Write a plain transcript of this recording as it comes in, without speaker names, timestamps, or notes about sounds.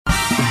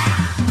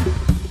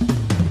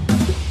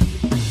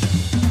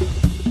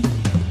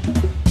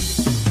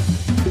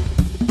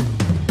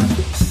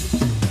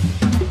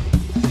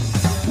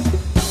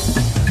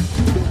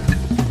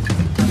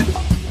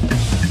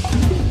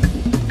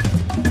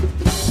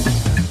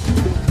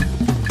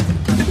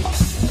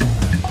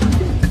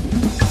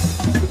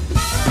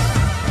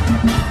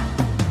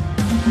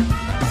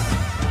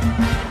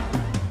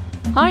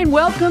Hi, and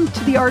welcome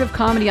to The Art of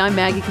Comedy. I'm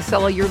Maggie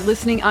Casella. You're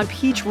listening on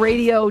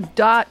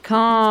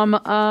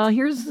peachradio.com.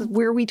 Here's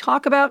where we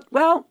talk about,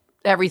 well,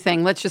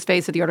 everything. Let's just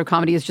face it, The Art of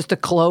Comedy is just a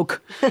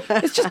cloak.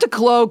 It's just a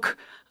cloak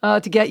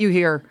to get you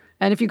here.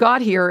 And if you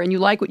got here and you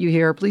like what you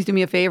hear, please do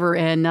me a favor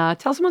and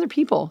tell some other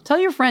people. Tell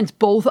your friends,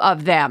 both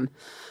of them.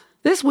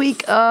 This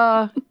week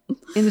in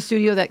the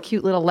studio, that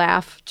cute little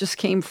laugh just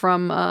came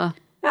from, I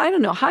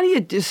don't know, how do you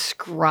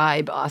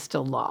describe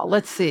Asta Law?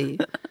 Let's see.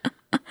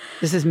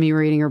 This is me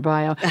reading her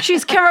bio.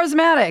 She's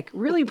charismatic.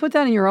 Really? You put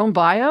that in your own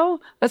bio?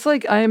 That's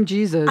like, I am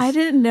Jesus. I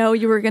didn't know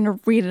you were going to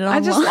read it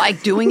online. I just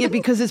like doing it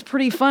because it's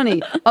pretty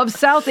funny. Of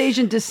South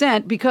Asian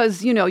descent,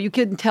 because, you know, you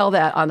couldn't tell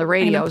that on the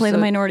radio. And play the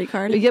minority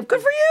card. Yeah,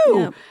 good for you.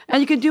 Yeah.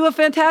 And you could do a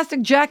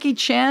fantastic Jackie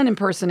Chan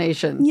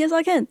impersonation. Yes,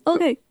 I can.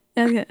 Okay.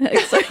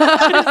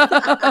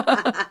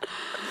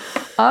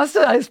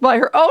 Asta, by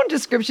her own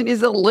description,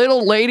 is a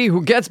little lady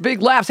who gets big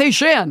laughs. Hey,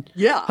 Shan.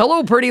 Yeah.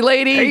 Hello, pretty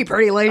lady. Hey,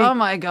 pretty lady. Oh,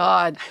 my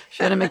God.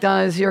 Shannon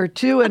McDonough is here,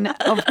 too. And,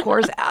 of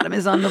course, Adam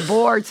is on the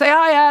board. Say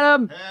hi,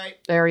 Adam. Hey.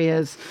 There he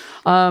is.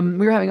 We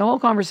were having a whole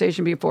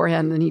conversation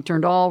beforehand, and he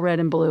turned all red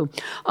and blue.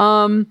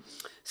 So,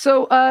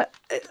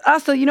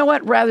 Asta, you know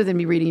what? Rather than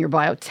me reading your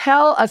bio,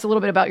 tell us a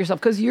little bit about yourself.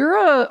 Because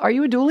are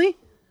you a dually?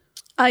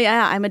 Oh,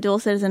 yeah. I'm a dual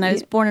citizen. I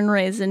was born and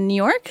raised in New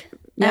York.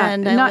 Yeah,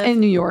 and not in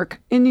New York.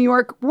 In New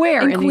York,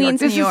 where? In Queens,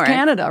 This New York. is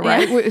Canada,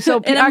 right? Yeah. So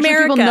In actually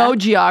people America. know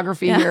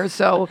geography here.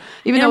 So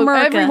even In though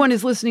America. everyone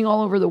is listening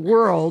all over the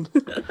world,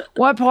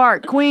 what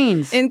part?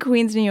 Queens? In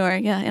Queens, New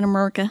York. Yeah, in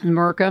America.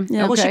 America.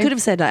 Yeah. Well, she Okay. could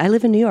have said, I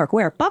live in New York.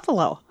 Where?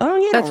 Buffalo. Oh,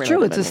 yeah. That's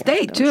true. It's a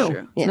state, too.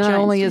 true. Not Giant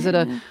only is state,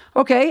 it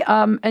okay,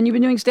 and you've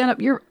been doing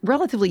stand-up. You're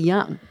relatively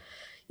young.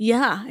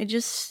 Yeah. Do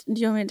you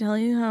want me to tell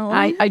you how old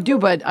I do,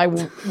 but I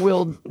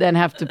will then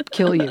have to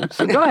kill you.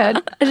 So go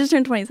ahead. I just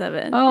turned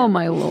 27. Oh,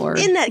 my Lord.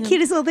 Isn't that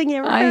cutest little thing you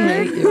ever I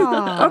heard? hate you.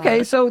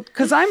 Okay, so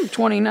because I'm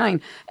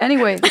 29.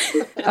 Anyway,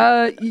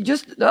 you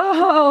just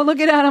look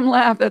at Adam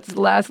laugh. That's the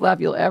last laugh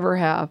you'll ever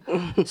have.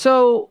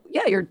 So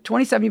yeah, you're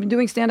 27. You've been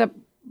doing stand up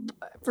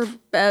For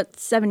about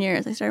 7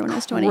 years. I started when I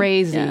was 20.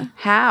 crazy. Yeah.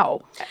 How?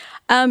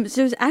 So it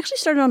was actually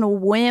started on a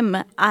whim.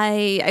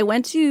 I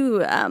went to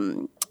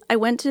the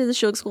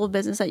Schulich School of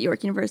Business at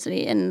York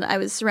University, and I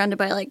was surrounded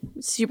by like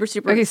super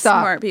Okay,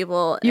 stop. smart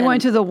people. You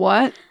went to the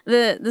what?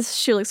 the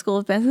Schulich School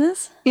of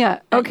Business. Yeah.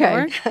 at Okay.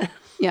 York.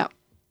 Yeah.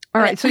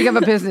 All right. So you have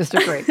a business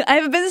degree. I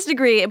have a business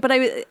degree, but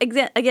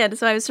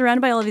so I was surrounded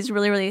by all of these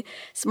really, really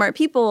smart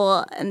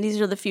people, and these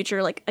are the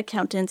future like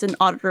accountants and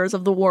auditors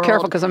of the world.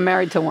 Careful, because I'm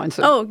married to one.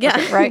 So Oh yeah,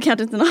 okay, right.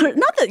 accountants and auditors.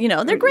 Not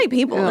that they're great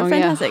people. Oh, They're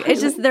yeah. fantastic.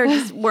 It's just they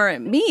just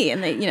weren't me,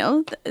 and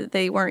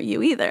they weren't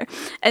you either.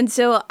 And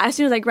so as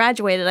soon as I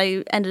graduated,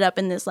 I ended up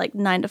in this like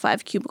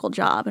 9-to-5 cubicle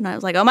job, and I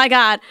was like, oh my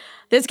God,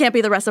 this can't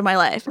be the rest of my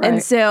life. Right.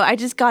 And so I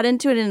just got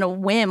into it in a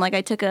whim. Like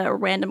I took a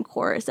random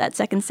course at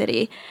Second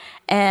City,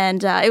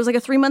 and it was like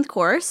a 3-month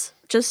course.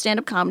 Just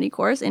stand-up comedy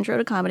course, intro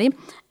to comedy.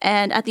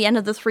 And at the end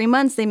of the 3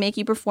 months, they make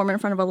you perform in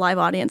front of a live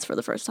audience for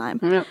the first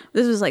time. Yep.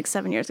 This was like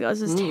 7 years ago.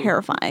 This was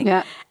terrifying.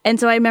 Yeah. And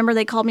so I remember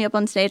they called me up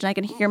on stage, and I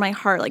could hear my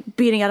heart like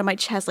beating out of my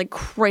chest like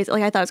crazy.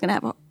 Like I thought I was going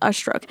to have a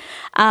stroke.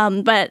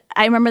 But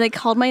I remember they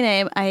called my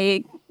name.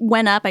 I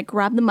went up, I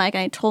grabbed the mic,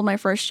 and I told my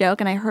first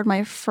joke, and I heard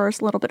my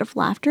first little bit of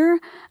laughter.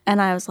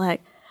 And I was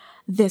like,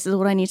 this is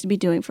what I need to be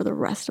doing for the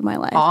rest of my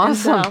life.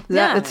 Awesome. And so,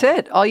 yeah. That's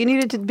it. All you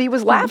needed to be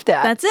was laughed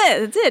at. That's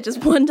it.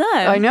 Just one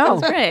time. I know.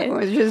 That's great.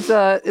 Which is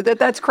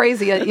that's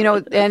crazy.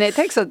 And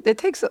it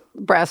takes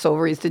brass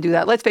ovaries to do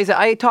that. Let's face it.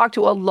 I talk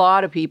to a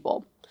lot of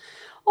people,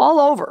 all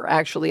over.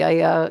 Actually,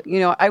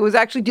 I was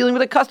actually dealing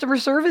with a customer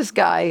service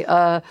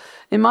guy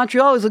in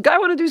Montreal. He's like, "I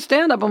want to do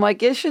stand up." I'm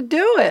like, "You should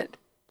do it.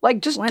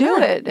 Like, just Why do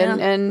not? it." Yeah.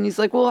 And he's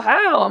like, "Well,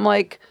 how?" I'm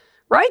like,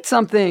 "Write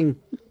something."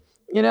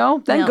 Then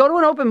Yeah. go to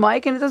an open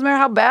mic, and it doesn't matter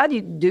how bad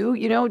you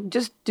do.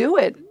 Just do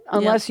it.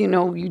 Unless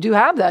you do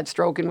have that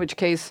stroke, in which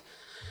case,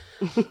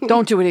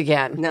 don't do it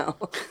again. No.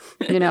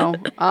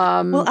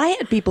 Well, I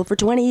had people for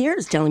 20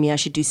 years telling me I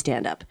should do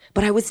stand-up,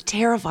 but I was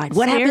terrified.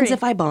 What happens Scary.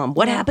 if I bomb?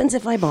 What happens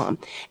if I bomb?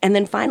 And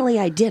then finally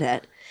I did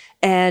it,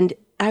 and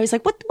I was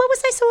like, what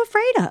was I so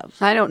afraid of?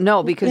 I don't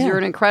know, because Yeah. you're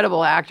an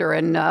incredible actor,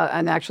 and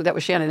actually that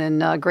was Shannon,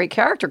 and a great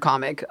character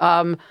comic.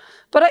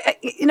 But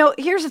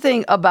here's the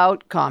thing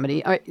about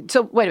comedy. All right,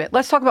 so wait a minute,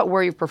 let's talk about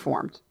where you've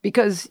performed,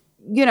 because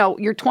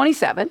you're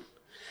 27.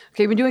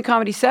 Okay, you've been doing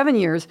comedy 7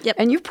 years, Yep.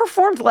 and you've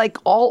performed like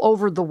all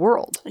over the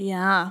world.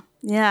 Yeah.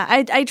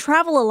 I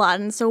travel a lot,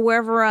 and so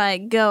wherever I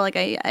go, like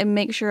I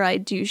make sure I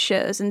do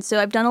shows, and so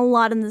I've done a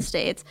lot in the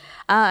States.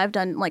 I've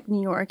done like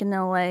New York and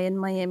LA and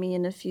Miami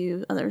and a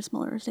few other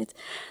smaller states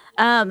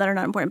that are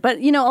not important, but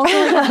also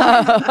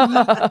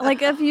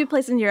like a few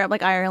places in Europe,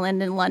 like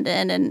Ireland and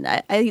London, and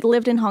I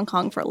lived in Hong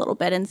Kong for a little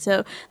bit, and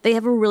so they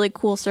have a really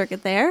cool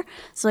circuit there.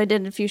 So I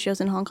did a few shows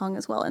in Hong Kong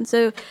as well, and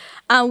so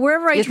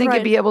wherever I You think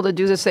you'd be able to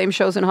do the same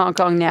shows in Hong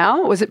Kong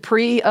now? Was it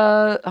pre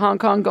Hong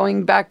Kong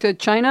going back to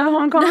China,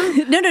 Hong Kong?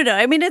 No.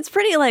 I mean, it's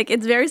pretty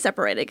it's very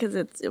separated because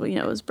it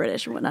was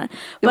British and whatnot.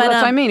 But Well,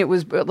 that's what I mean. It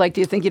was like,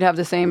 do you think you'd have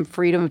the same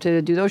freedom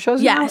to do those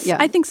shows now? yes,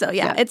 I think so.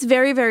 Yeah, it's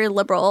very, very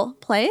liberal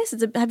place.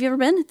 Have you ever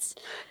been? States?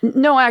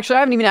 No, actually, I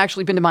haven't even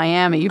actually been to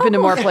Miami. You've been to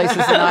more places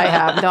than I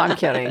have. No, I'm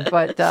kidding,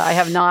 but I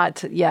have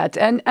not yet.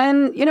 And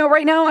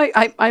right now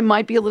I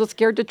might be a little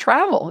scared to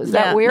travel. Is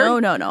that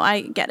weird? No.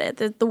 I get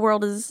it. The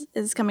world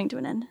is coming to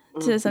an end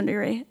to some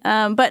degree.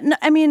 But no,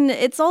 I mean,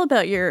 it's all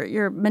about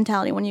your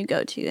mentality when you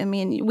go to. I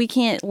mean, we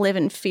can't live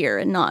in fear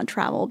and not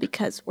travel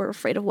because we're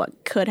afraid of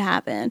what could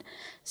happen.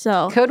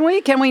 So could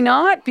we? Can we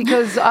not?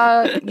 Because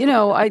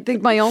I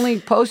think my only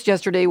post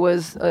yesterday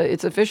was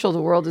it's official.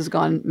 The world has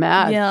gone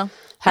mad. Yeah.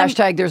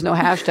 Hashtag there's no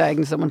hashtag,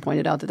 and someone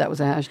pointed out that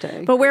was a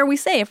hashtag. But where are we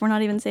safe? We're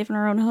not even safe in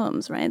our own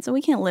homes, right? So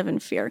we can't live in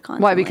fear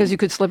constantly. Why? Because you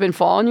could slip and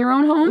fall in your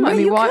own home? Well, I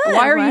mean, you why could,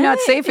 are you not right?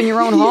 safe in your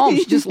own home?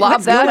 You just lob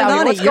What's that going out.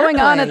 on What's at your going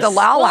on at the place?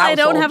 Lau Well, I household?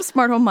 don't have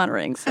smart home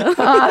monitoring. So.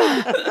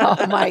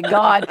 Oh my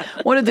God!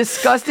 What a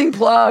disgusting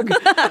plug.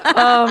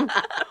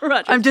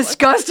 I'm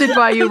disgusted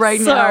by you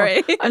right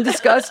Sorry. now. I'm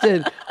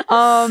disgusted.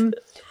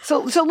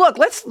 So look,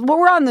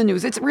 we're on the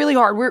news. It's really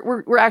hard.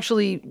 We're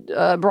actually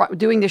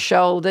doing the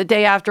show the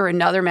day after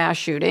another mass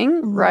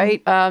shooting,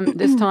 right?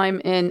 This time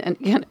and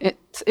again,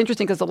 it's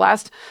interesting because the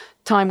last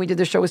time we did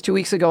the show was 2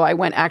 weeks ago. I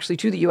went actually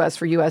to the U.S.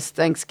 for U.S.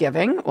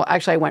 Thanksgiving. Well,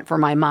 actually, I went for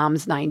my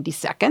mom's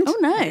 92nd. Oh,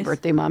 nice.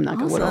 Birthday mom, not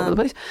going to go all over the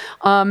place.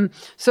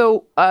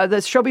 So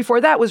the show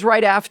before that was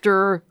right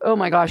after, oh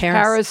my gosh,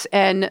 Paris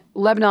and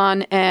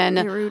Lebanon and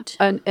Beirut.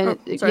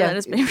 That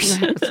is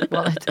Beirut.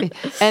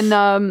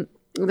 Well,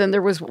 and then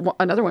there was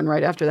another one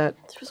right after that.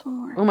 There was one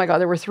more. Oh my God,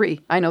 there were three.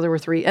 I know there were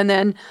three. And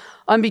then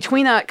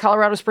between that,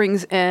 Colorado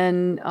Springs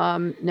and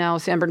now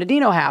San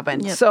Bernardino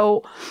happened. Yep.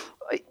 So,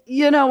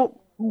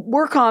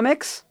 we're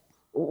comics.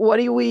 What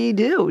do we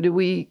do? Do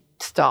we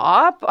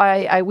stop?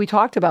 We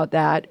talked about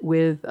that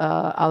with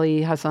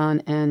Ali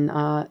Hassan and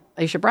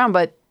Aisha Brown,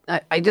 but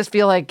I just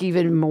feel like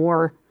even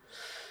more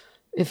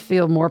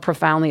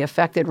profoundly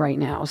affected right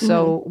now.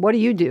 So what do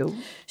you do?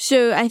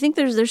 So I think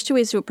there's two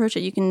ways to approach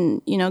it. You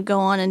can, go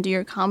on and do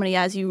your comedy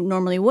as you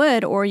normally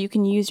would, or you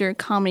can use your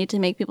comedy to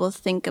make people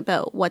think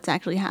about what's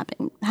actually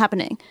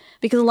happening.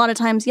 Because a lot of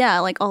times,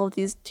 like all of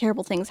these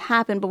terrible things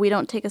happen, but we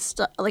don't take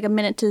a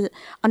minute to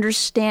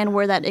understand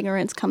where that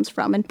ignorance comes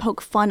from and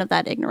poke fun of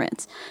that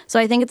ignorance. So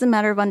I think it's a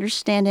matter of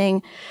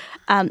understanding,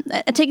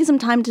 taking some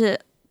time to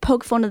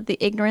poke fun of the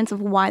ignorance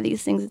of why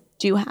these things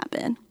do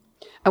happen.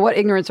 And what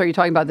ignorance are you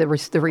talking about?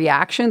 The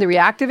reaction, the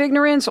reactive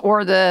ignorance,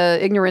 or the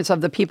ignorance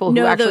of the people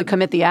who actually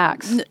commit the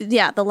acts?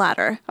 Yeah, the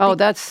latter. Oh,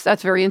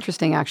 that's very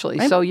interesting, actually.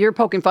 Right? So you're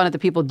poking fun at the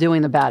people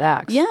doing the bad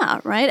acts. Yeah,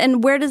 right.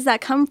 And where does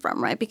that come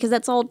from, right? Because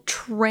that's all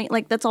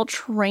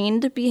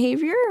trained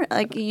behavior.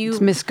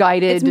 It's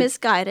misguided. It's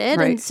misguided,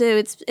 right. And so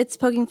it's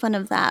poking fun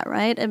of that,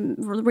 right?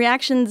 And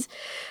reactions.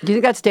 Do you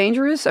think that's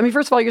dangerous? I mean,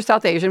 first of all, you're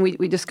South Asian.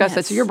 We discussed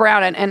that. So you're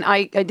brown, and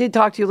I did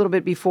talk to you a little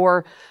bit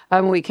before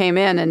when we came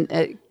in, and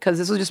because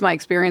this was just my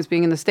experience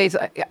being in the States.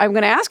 I'm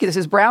going to ask you this: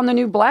 is brown the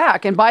new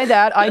black? And by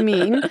that, I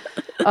mean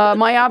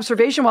my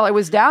observation while I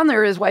was down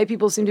there is white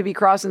people seem to be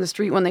crossing the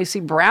street when they see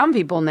brown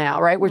people now,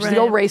 right? Which the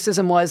old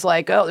racism was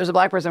like, oh, there's a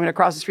black person, I'm going to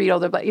cross the street. Oh,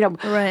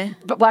 right.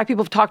 But black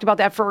people have talked about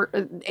that for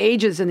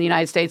ages in the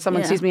United States.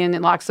 Someone sees me and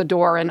locks the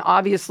door, and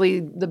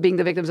obviously being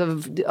the victims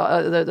of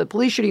the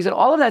police shootings and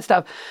all of that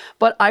stuff.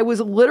 But I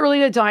was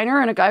literally at a diner,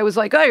 and a guy was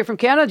like, oh, you're from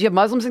Canada? Do you have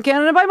Muslims in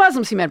Canada? And by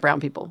Muslims, he meant brown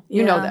people.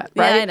 You know that,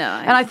 right? Yeah, I know.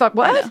 And I thought,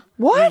 what?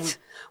 What?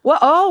 Well,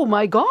 oh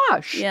my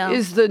gosh! Yeah.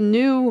 Is the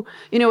new,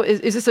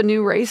 is this a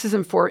new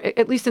racism for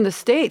at least in the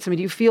States? I mean,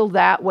 do you feel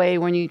that way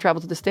when you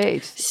travel to the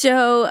States?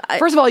 So,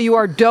 first of all, you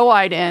are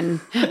doe-eyed and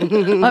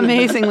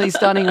amazingly,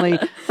 stunningly.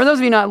 For those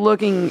of you not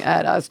looking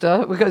at us,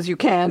 because you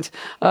can't,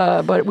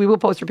 but we will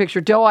post your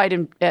picture,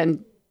 doe-eyed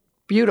and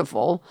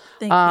beautiful.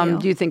 Thank you.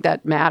 Do you think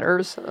that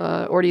matters,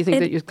 or do you think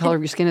that the color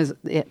of your skin is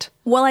it?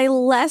 Well, I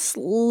less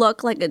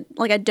look like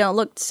I don't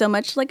look so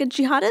much like a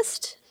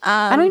jihadist.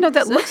 I don't even know what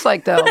that looks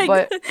like, though.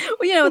 But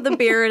with the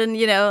beard and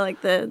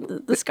like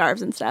the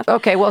scarves and stuff.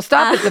 Okay, well,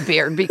 stop with the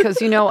beard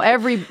because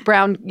every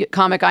brown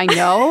comic I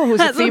know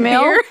who's a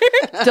female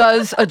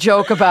does a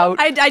joke about.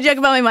 I joke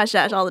about my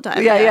mustache all the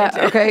time. Yeah.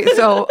 Okay,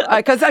 so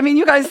because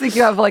you guys think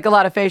you have like a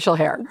lot of facial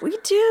hair. We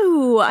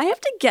do. I have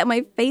to get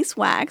my face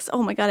waxed.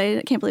 Oh my God,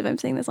 I can't believe I'm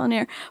saying this on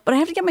air, but I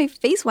have to get my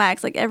face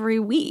waxed like every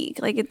week.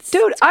 Like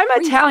dude, I'm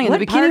Italian. What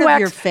the bikini part wax of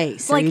your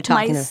face like are you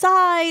talking my of?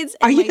 sides,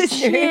 and my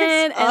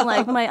chin, and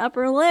like my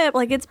upper lip.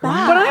 Like it's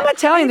bad. But I'm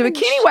Italian. The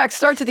bikini wax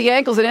starts at the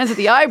ankles and ends at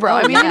the eyebrow.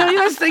 I mean, you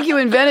guys think you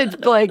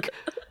invented like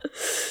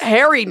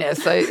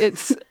hairiness.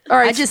 It's all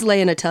right. I just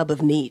lay in a tub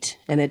of meat,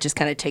 and it just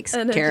kind of takes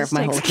care of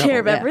my whole care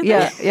of everything.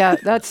 Yeah.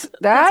 That's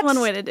one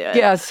way to do it.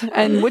 Yes,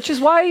 and which is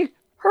why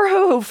her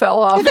hoo-hoo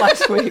fell off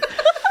last week.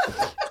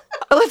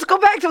 Let's go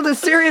back to the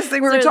serious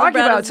thing we were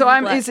talking about. So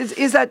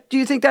is that, do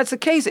you think that's the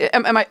case?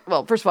 Am I,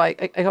 well, first of all,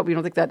 I hope you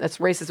don't think that's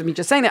racist of me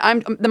just saying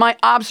that. My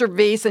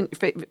observation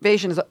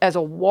as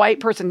a white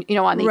person,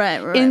 on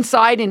the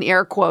inside in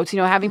air quotes,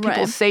 having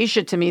people say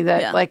shit to me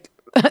that like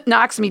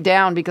knocks me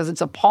down because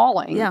it's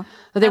appalling. Yeah.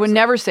 That they would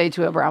never say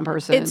to a brown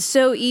person. It's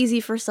so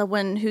easy for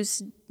someone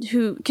who's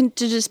to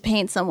just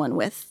paint someone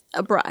with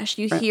a brush.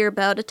 You hear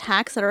about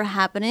attacks that are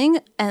happening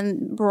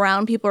and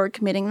brown people are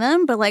committing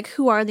them, but like,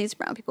 who are these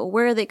brown people?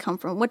 Where do they come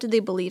from? What do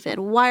they believe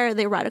in? Why are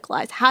they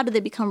radicalized? How did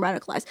they become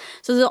radicalized?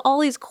 So there's all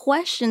these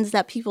questions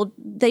that people,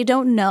 they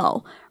don't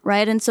know,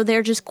 right? And so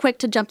they're just quick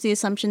to jump to the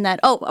assumption that,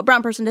 oh, a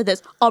brown person did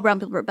this, all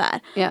brown people are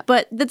bad. Yeah.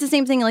 But that's the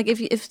same thing. Like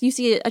if you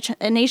see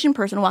an Asian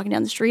person walking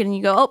down the street and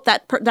you go, oh,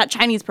 that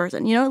Chinese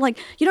person, you know, like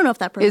you don't know if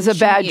that person is a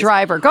bad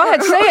driver. Go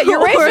ahead, say it.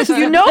 You're racist.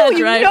 You know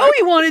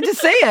he wanted to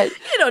say it.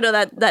 You don't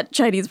know that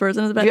Chinese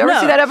person is a bad. You ever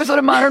see that episode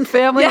of Modern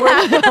Family? Yeah.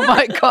 Where, oh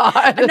my God.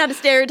 I'm not a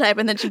stereotype,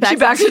 and then she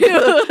backs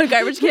into a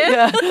garbage can.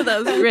 Yeah.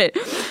 That was great.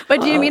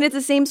 But do you mean it's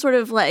the same sort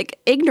of like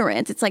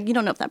ignorance? It's like you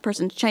don't know if that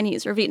person's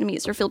Chinese or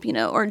Vietnamese or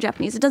Filipino or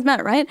Japanese. It doesn't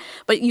matter, right?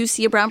 But you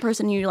see a brown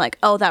person, and you're like,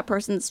 oh, that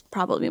person's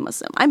probably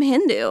Muslim. I'm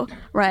Hindu,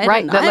 right?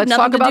 Right. And I have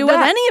nothing to do with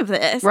any of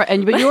this.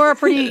 Right. But you're a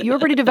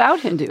pretty devout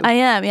Hindu. I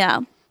am,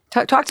 yeah.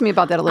 Talk to me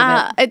about that a little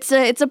bit.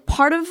 It's a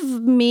part of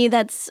me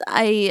that's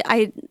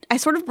I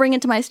sort of bring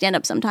into my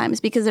stand-up sometimes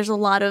because there's a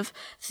lot of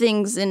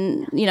things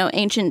in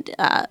ancient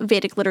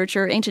Vedic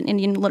literature, ancient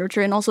Indian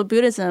literature, and also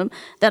Buddhism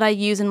that I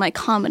use in my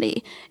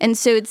comedy. And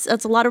so it's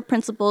a lot of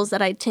principles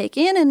that I take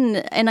in,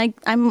 and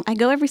I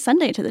go every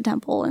Sunday to the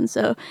temple, and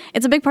so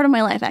it's a big part of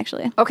my life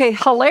actually. Okay,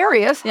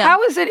 hilarious. Yeah.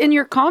 How is it in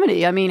your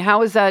comedy? I mean,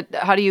 how is that?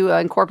 How do you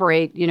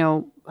incorporate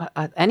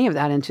any of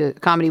that into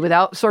comedy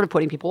without sort of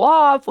putting people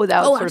off?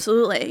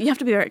 Absolutely. You have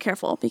to be very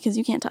careful because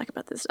you can't talk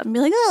about this stuff and be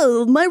like,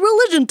 oh, my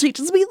religion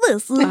teaches me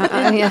this. That's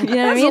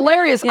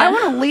hilarious. Yeah. I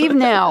want to leave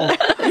now.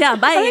 Yeah,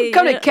 bye. I didn't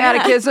go to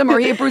catechism or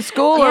Hebrew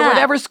school or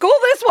whatever school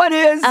this one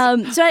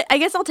is. So I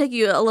guess I'll take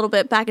you a little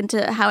bit back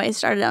into how I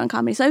started out in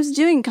comedy. So I was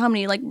doing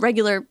comedy like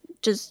regular,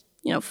 just,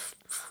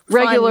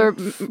 regular,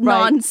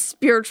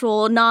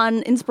 non-spiritual,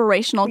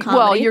 non-inspirational comedy.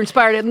 Well, you're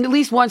inspired at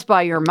least once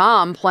by your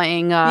mom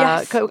playing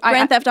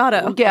Grand Theft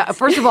Auto. Yeah,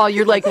 first of all,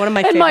 you're like one of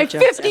my and my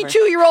favorite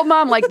 52-year-old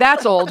mom, like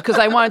that's old because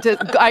I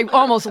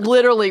almost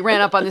literally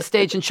ran up on the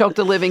stage and choked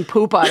the living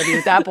poop out of you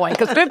at that point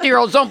because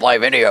 50-years don't play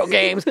video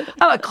games. I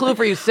have a clue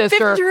for you,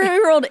 sister.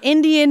 50-year-old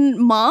Indian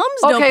moms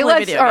don't play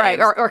video games. All right,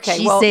 okay.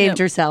 She saved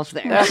herself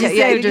there.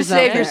 Okay, you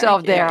saved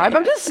yourself there.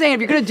 I'm just saying, if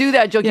you're going to do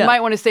that joke, you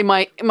might want to say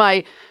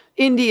my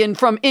Indian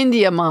from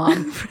India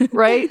mom,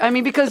 right? I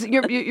mean, because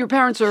your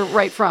parents are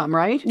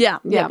right? Yeah.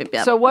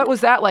 So what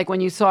was that like when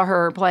you saw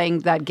her playing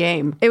that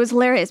game? It was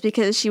hilarious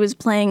because she was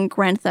playing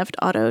Grand Theft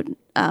Auto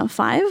 5.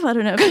 I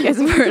don't know if you guys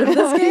have heard of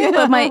this game,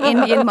 but my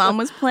Indian mom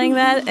was playing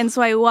that, and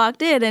so I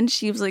walked in, and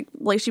she was like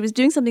she was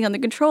doing something on the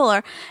controller,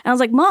 and I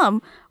was like,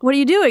 "Mom, what are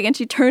you doing?" And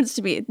she turns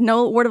to me,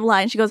 no word of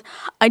lie, and she goes,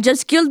 "I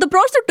just killed the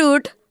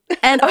prostitute."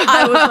 And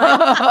I was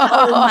like,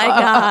 "Oh my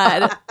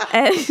God!"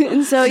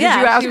 And so did you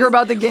ask her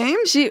about the game?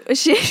 She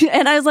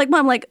and I was like,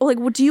 "Mom,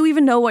 well, do you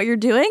even know what you're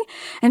doing?"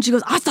 And she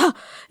goes, "Asa,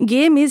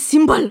 game is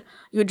simple.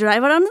 You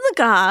drive around in the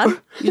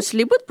car, you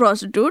sleep with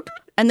prostitute,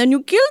 and then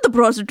you kill the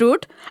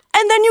prostitute,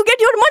 and then you get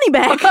your money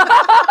back.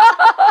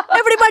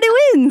 Everybody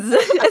wins."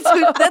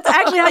 So that's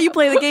actually how you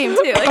play the game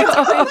too.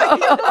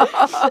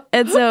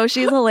 And so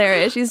she's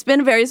hilarious. She's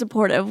been very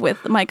supportive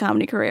with my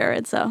comedy career,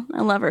 and so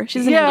I love her.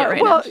 She's in India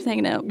right now. She's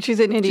hanging out. She's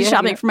in India. She's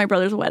shopping for my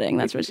brother's wedding.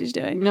 That's what she's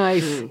doing.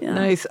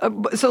 Nice.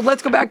 So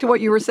let's go back to what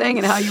you were saying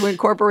and how you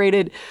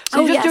incorporated.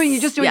 So you're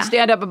just doing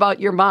stand up about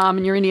your mom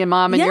and your Indian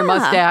mom and your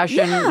mustache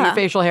and your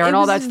facial hair and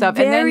all that stuff.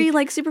 Very and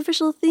then,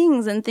 superficial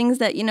things and things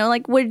that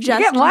would just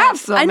get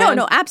laughs. Though, I know,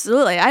 no,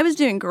 absolutely. I was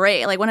doing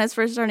great. Like when I was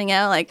first starting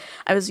out,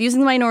 I was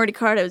using the minority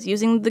card, I was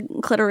using the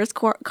clitoris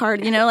card.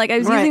 I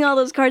was using all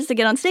those cards to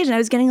get on stage, and I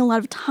was getting a lot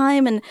of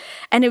time, and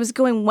it was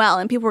going well,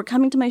 and people were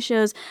coming to my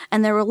shows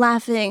and they were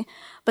laughing.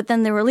 But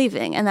then they were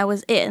leaving, and that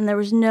was it. And there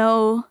was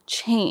no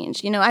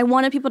change. I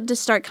wanted people to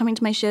start coming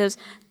to my shows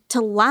to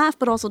laugh,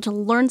 but also to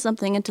learn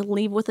something and to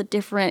leave with a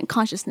different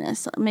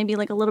consciousness, maybe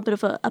like a little bit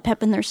of a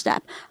pep in their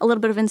step, a little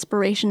bit of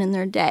inspiration in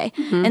their day.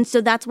 Mm-hmm. And so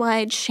that's why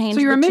I changed.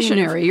 So you're a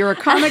missionary. You're a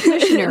comic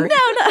missionary.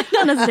 No,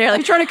 not necessarily.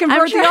 You're trying to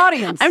convert the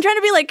audience. I'm trying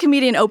to be like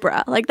comedian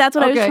Oprah. Like that's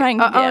what I was trying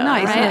to do. Oh,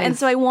 nice, right? nice. And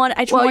so you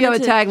have a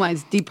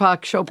tagline: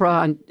 Deepak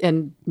Chopra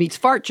and meets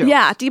fart jokes.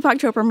 Yeah, Deepak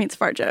Chopra meets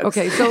fart jokes.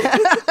 Okay, so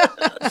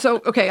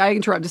I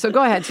interrupted. So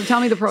go ahead. So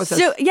tell me the process.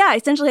 So yeah,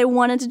 essentially I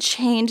wanted to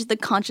change the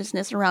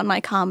consciousness around my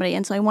comedy,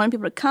 and so I wanted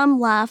people to come,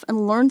 laugh,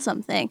 and learn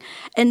something.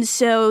 And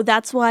so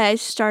that's why I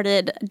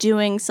started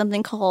doing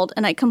something called,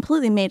 and I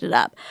completely made it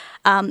up,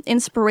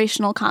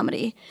 inspirational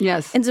comedy.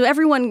 Yes. And so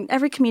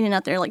every comedian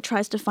out there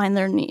tries to find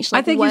their niche.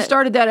 I think you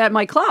started that at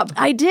my club.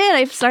 I did.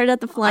 I started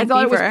at the Flying Beaver.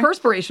 I thought it was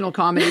perspirational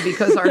comedy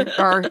because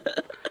our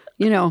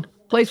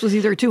place was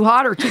either too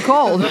hot or too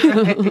cold.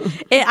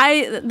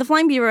 The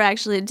Flying Beaver,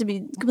 actually, to be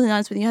completely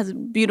honest with you, has a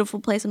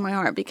beautiful place in my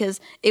heart because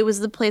it was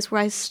the place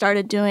where I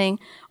started doing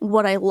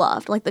what I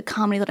loved, like the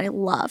comedy that I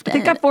loved. I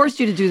think I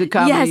forced you to do the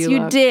comedy. Yes,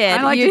 you did.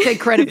 I like to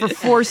take credit for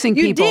forcing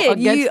people.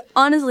 You did.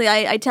 Honestly,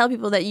 I tell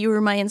people that you were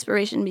my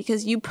inspiration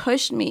because you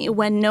pushed me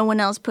when no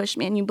one else pushed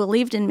me, and you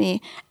believed in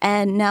me.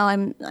 And now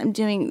I'm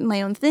doing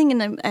my own thing,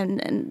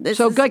 and this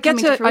is coming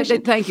to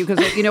fruition. Thank you,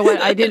 because you know what,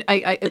 I did.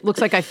 It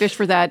looks like I fished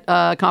for that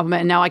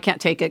compliment, and now I can't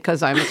take it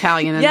because I'm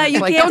Italian. And Yeah, it's you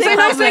like, can't don't say take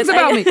nice things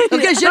about me.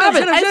 Okay, shut up.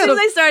 As soon as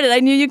I started, I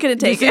knew you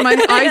couldn't You take see it. my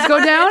eyes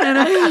go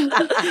down?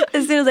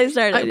 As soon as I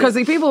started. Because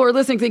the people who are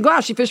listening think,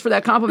 wow, she fished for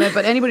that compliment.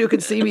 But anybody who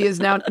can see me is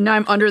now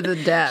I'm under the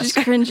desk. She's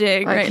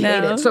cringing I right hate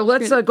now. it. So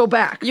let's go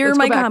back. You're Let's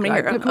my go back. comedy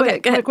hero. Quick, Okay,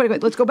 go ahead.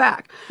 quick. Let's go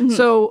back.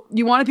 So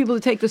you wanted people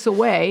to take this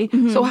away.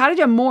 So how did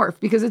you morph?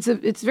 Because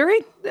it's very,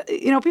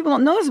 people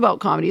don't know this about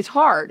comedy. It's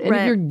hard. And if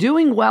Right. you're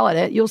doing well at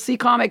it, you'll see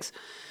comics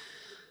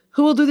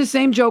who will do the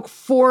same joke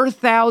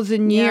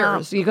 4,000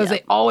 years because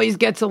they always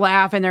get to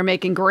laugh and they're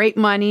making great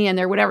money and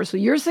they're whatever. So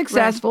you're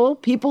successful.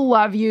 Right. People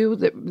love you.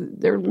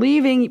 They're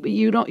leaving, but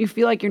you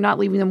feel like you're not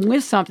leaving them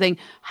with something.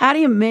 How do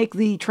you make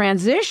the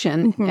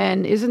transition?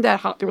 And isn't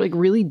that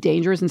really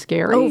dangerous and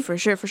scary? Oh, for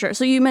sure.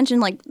 So you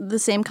mentioned like the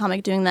same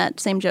comic doing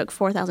that same joke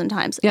 4,000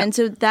 times. Yeah. And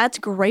so that's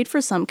great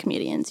for some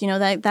comedians.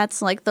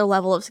 That's like the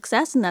level of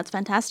success and that's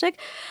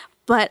fantastic.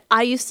 But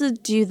I used to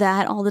do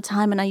that all the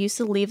time and I used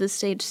to leave the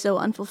stage so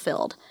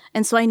unfulfilled.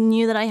 And so I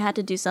knew that I had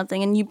to do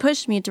something. And you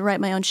pushed me to write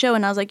my own show.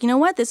 And I was like, you know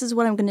what? This is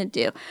what I'm going to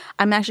do.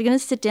 I'm actually going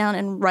to sit down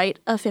and write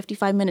a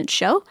 55-minute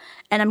show.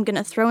 And I'm going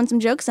to throw in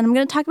some jokes. And I'm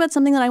going to talk about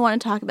something that I want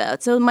to talk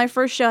about. So my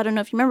first show, I don't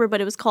know if you remember, but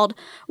it was called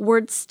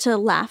Words to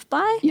Laugh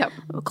By. Yep.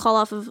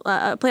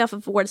 Play off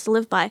of Words to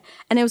Live By.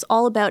 And it was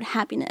all about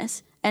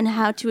happiness and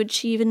how to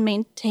achieve and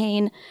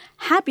maintain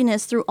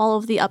happiness through all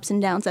of the ups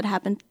and downs that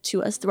happen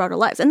to us throughout our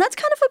lives. And that's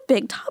kind of a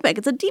big topic.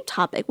 It's a deep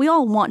topic. We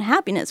all want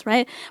happiness,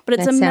 right? But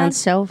it's That sounds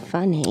so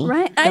funny.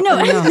 Right? I know.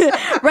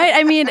 Right?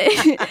 I mean,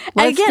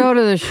 Let's go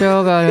to the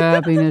show about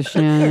happiness,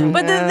 Shannon.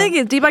 but the thing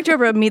is, Deepak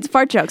Chopra meets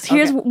fart jokes.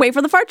 Wait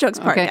for the fart jokes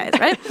part, guys,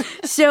 right?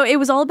 So it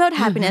was all about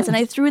happiness, and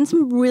I threw in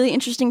some really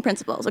interesting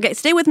principles. Okay,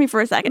 stay with me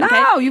for a second,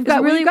 okay? No, you've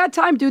got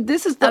time, dude.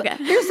 This is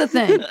here's the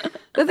thing.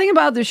 The thing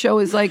about this show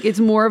is like it's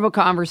more of a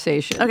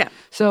conversation. Okay.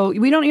 So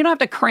you don't have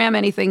to cram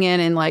anything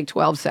in like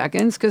 12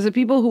 seconds because the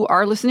people who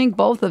are listening,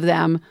 both of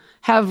them,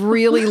 have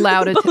really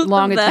loud,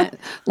 long attention.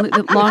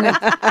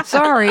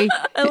 Sorry.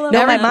 No,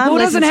 my mom who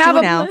listens doesn't have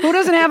too now. Who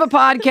doesn't have a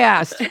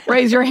podcast?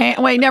 Raise your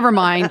hand. Wait, never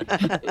mind.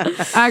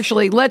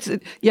 Actually,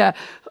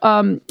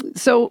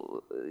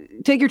 so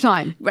take your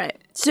time. Right.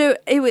 So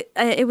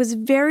it was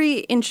very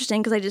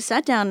interesting because I just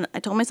sat down. I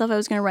told myself I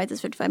was going to write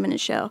this 55-minute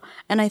show,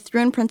 and I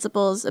threw in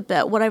principles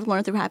about what I've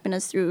learned through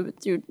happiness through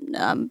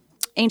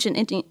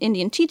ancient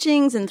Indian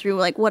teachings and through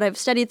like what I've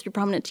studied through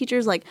prominent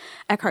teachers like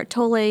Eckhart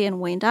Tolle and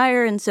Wayne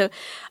Dyer and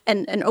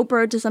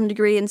Oprah to some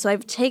degree. And so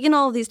I've taken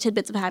all of these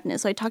tidbits of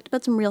happiness. So I talked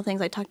about some real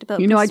things. I talked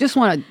about I just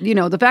want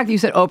to, the fact that you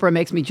said Oprah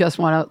makes me just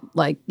want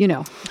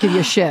to give you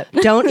a shit.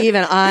 Don't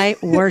even. I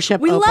worship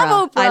we Oprah.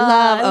 love Oprah.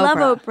 I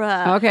love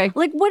Oprah.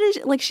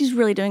 Okay. She's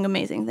really doing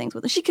amazing things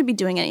with it. She could be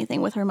doing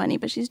anything with her money,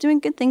 but she's doing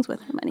good things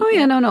with her money. Oh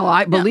yeah,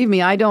 no. Believe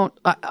me, I don't.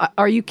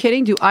 Are you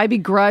kidding? Do I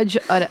begrudge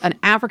an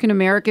African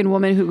American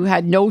woman who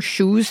had no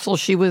shoes till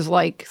she was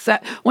like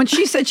when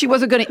she said she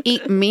wasn't going to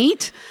eat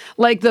meat?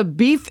 Like the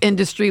beef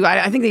industry,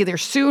 I think they either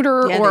sued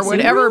her or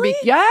whatever. Really?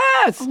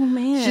 Yes. Oh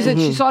man. She said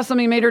she saw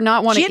something made her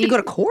not want to eat. She had to go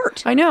to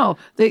court. I know.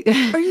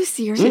 Are you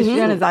serious?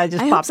 I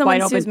just I hope popped someone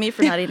wide sues open. me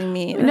for not eating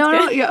meat.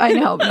 No, yeah, I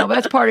know. No, but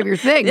that's part of your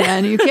thing,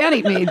 man. You can't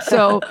eat meat.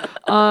 So,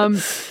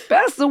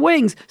 that's the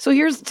wings. So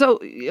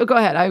go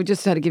ahead. I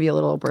just had to give you a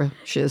little Oprah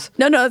shiz.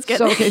 No, it's good.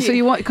 So, okay, so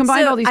you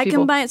combine all these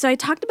people. So I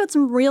talked about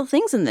some real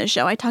things in this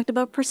show. I talked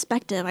about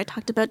perspective. I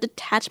talked about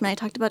detachment. I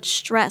talked about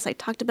stress. I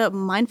talked about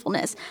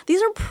mindfulness.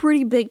 These are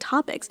pretty big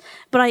topics,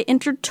 but I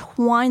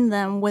intertwine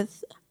them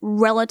with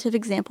relative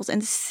examples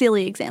and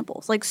silly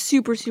examples, like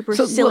super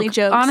silly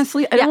jokes.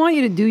 Honestly, I don't want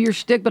you to do your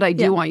shtick, but I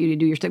do want you to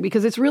do your shtick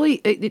because it's really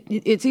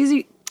it's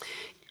easy.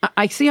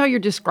 I see how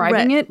you're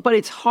describing it, but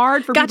it's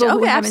hard for people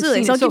who haven't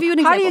seen it. So I'll give you an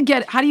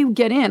example. How do you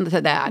get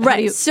into that?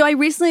 Right. So I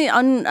recently,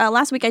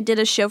 last week, I did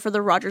a show for the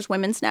Rogers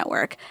Women's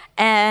Network,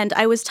 and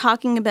I was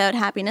talking about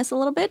happiness a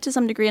little bit to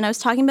some degree, and I was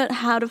talking about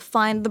how to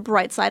find the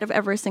bright side of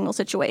every single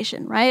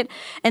situation, right?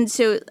 And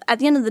so at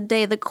the end of the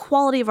day, the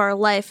quality of our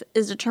life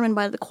is determined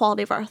by the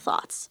quality of our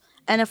thoughts.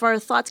 And if our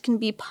thoughts can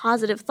be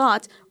positive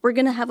thoughts, we're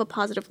going to have a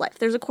positive life.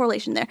 There's a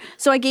correlation there.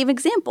 So I gave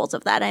examples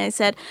of that. And I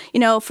said,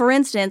 for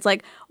instance,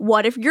 like,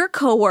 what if your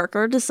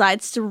coworker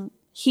decides to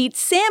heat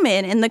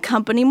salmon in the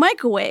company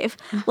microwave?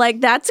 Like,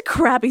 that's a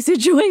crappy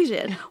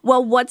situation.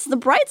 Well, what's the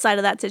bright side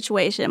of that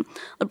situation?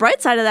 The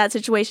bright side of that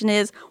situation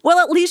is, well,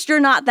 at least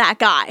you're not that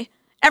guy.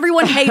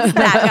 Everyone hates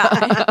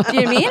that guy. Do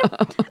you know what I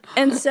mean?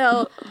 And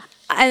so...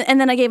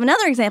 And then I gave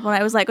another example, and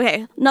I was like,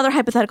 okay, another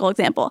hypothetical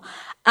example.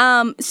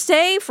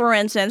 Say, for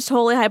instance,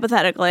 totally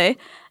hypothetically,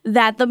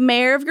 that the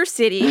mayor of your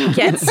city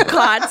gets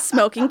caught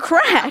smoking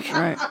crack.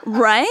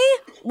 Right?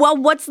 Well,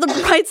 what's the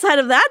bright side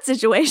of that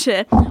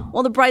situation?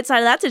 Well, the bright side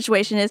of that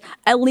situation is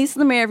at least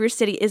the mayor of your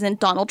city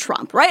isn't Donald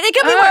Trump, right? It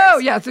could be worse. Oh,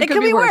 yes, it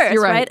could be worse.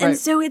 You're right. And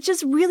so it's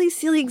just really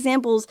silly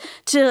examples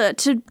to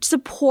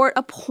support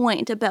a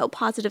point about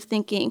positive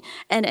thinking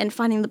and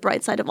finding the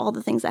bright side of all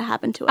the things that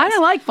happen to us. I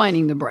don't like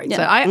finding the bright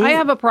side. I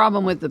have a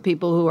problem with the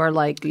people who are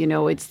like,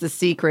 it's the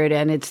secret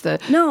and it's the,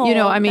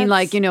 I mean,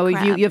 like,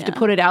 crap, you have to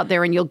put it out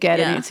there and you'll get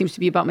it. And it seems to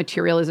be about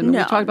materialism. And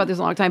we've talked about this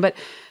a long time, but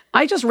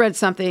I just read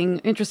something,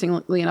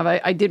 interestingly enough,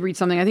 I did read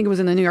something, I think it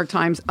was in the New York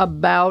Times,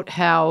 about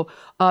how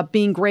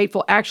being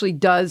grateful actually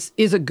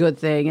is a good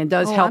thing and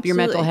does help your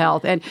mental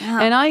health. And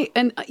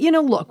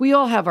look, we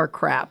all have our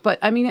crap, but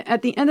I mean,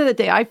 at the end of the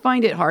day, I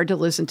find it hard to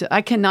listen to.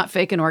 I cannot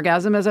fake an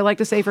orgasm, as I like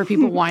to say, for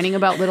people whining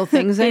about little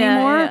things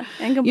anymore. Yeah.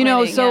 And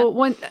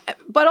complaining,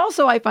 But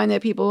also I find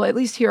that people, at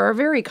least here, are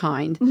very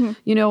kind,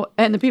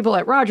 and the people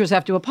at Rogers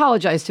have to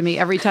apologize to me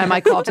every time I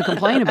call to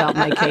complain about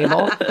my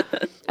cable.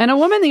 And a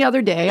woman the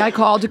other day, I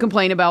called to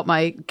complain about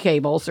my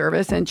cable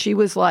service, and she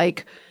was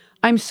like,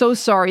 I'm so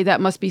sorry. That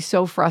must be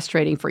so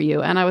frustrating for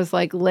you. And I was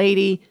like,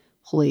 lady,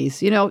 please,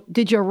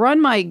 did you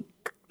run my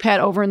pet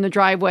over in the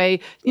driveway?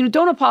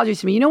 Don't apologize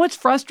to me. You know what's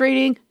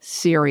frustrating?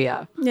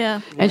 Syria.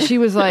 Yeah. And she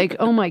was like,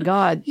 oh my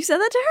God. You said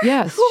that to her?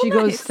 Yes. Oh, she nice.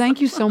 goes, thank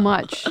you so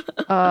much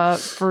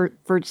for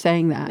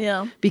saying that.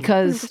 Yeah.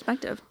 Because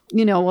perspective.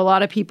 a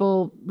lot of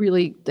people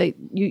really,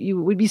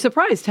 you would be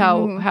surprised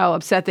how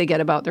upset they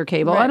get about their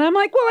cable. Right. And I'm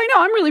like, well, I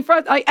know I'm really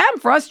I am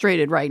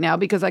frustrated right now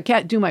because I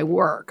can't do my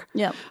work.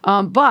 Yeah.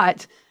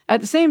 But at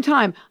the same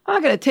time, I'm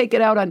not going to take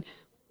it out on,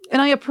 and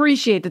I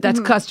appreciate that that's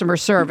customer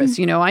service.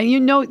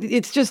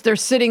 It's just they're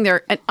sitting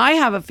there, and I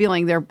have a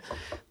feeling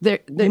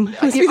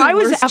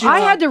if I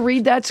had to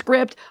read that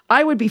script,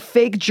 I would be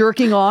fake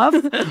jerking off.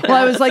 Well,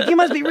 I was like, you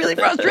must be really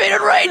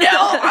frustrated right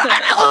now.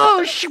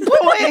 Oh,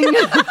 boing.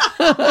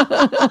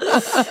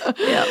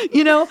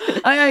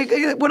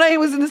 When I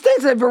was in the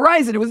States at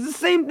Verizon, it was the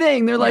same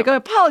thing. They're like, I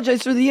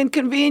apologize for the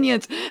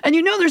inconvenience. And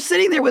they're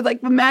sitting there with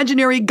like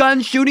imaginary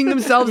guns shooting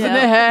themselves in the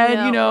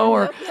head,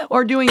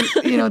 or doing,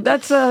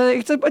 it's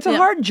a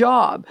hard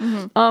job.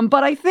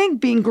 But I think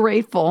being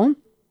grateful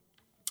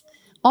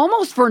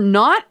almost for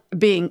not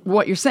being,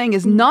 what you're saying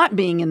is not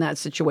being in that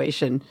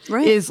situation,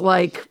 right, is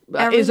like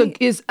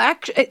is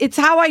actually, it's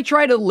how I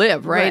try to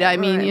live, right? I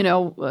mean,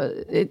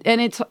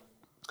 it's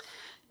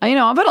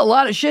I've had a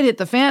lot of shit hit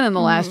the fan in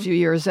the last few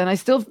years, and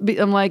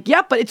I'm like,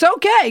 yeah, but it's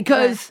okay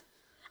because.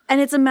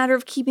 And it's a matter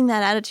of keeping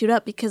that attitude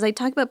up, because I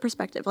talk about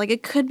perspective. Like,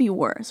 it could be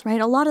worse,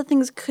 right? A lot of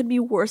things could be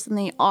worse than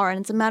they are, and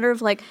it's a matter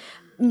of like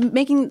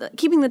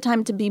keeping the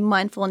time to be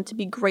mindful and to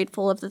be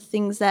grateful of the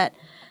things that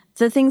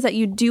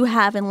you do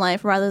have in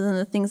life rather than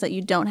the things that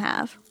you don't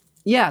have.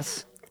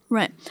 Yes.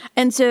 Right.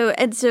 And so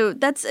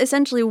that's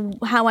essentially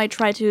how I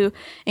try to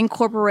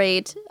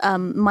incorporate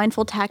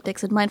mindful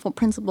tactics and mindful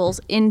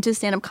principles into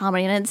stand-up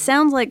comedy. And it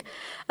sounds like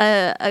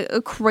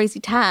a crazy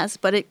task,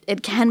 but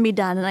it can be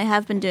done, and I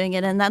have been doing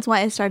it. And that's why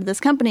I started this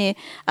company,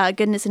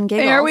 Goodness and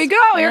Giggles. There we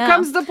go. Here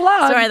comes the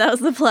plug. Sorry, that was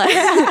the plug.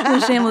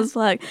 The shameless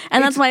plug.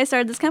 And that's why I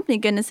started this company,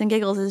 Goodness and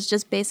Giggles, is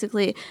just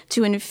basically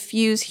to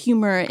infuse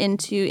humor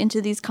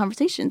into these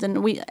conversations.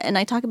 And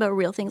I talk about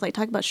real things. I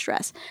talk about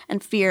stress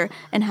and fear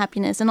and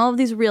happiness and all of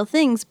these real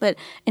things, but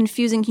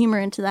infusing humor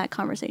into that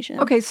conversation.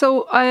 Okay,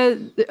 so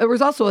there was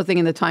also a thing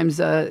in the Times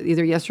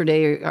either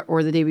yesterday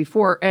or the day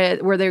before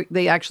where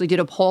they actually did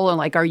a poll on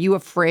like, are you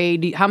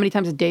afraid? How many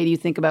times a day do you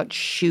think about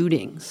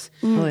shootings?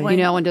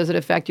 And does it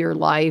affect your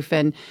life?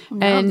 And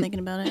I'm thinking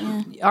about it.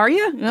 Yeah. Are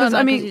you? No,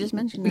 because you just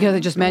mentioned it. Because I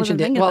just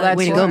mentioned it. Well, that's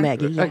way to go,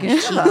 Maggie. Okay,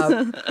 shut up.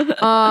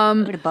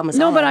 Way to bum us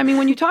all but out. I mean,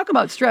 when you talk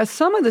about stress,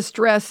 some of the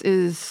stress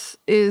is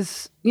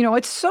it's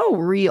so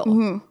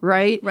real,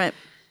 right? Right.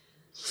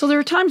 So there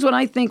are times when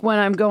I think when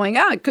I'm going,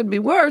 it could be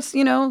worse,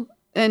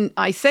 and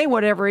I say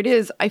whatever it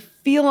is, I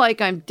feel like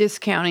I'm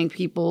discounting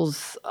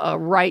people's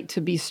right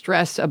to be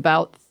stressed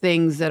about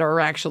things that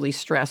are actually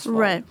stressful.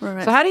 Right.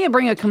 So how do you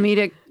bring a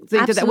comedic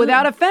thing to that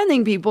without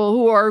offending people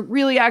who are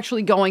really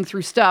actually going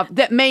through stuff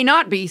that may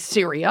not be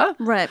Syria,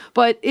 right,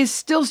 but is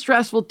still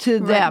stressful to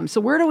them?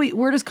 So where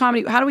does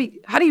comedy? How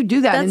do you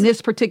do that in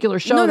this particular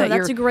show? No,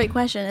 that's a great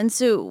question. And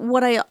so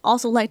what I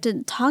also like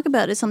to talk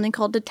about is something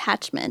called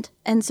detachment.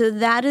 And so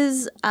that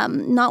is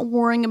not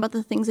worrying about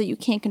the things that you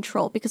can't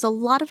control, because a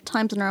lot of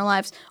times in our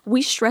lives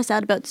we stress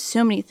out about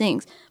so many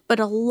things. But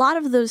a lot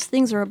of those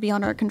things are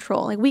beyond our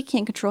control. Like, we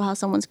can't control how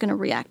someone's going to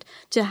react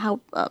to how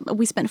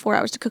we spent 4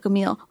 hours to cook a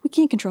meal. We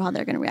can't control how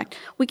they're going to react.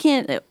 We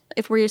can't,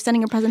 if we're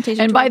sending a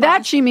presentation. And by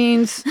that, she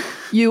means,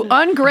 you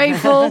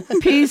ungrateful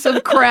piece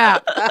of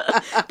crap.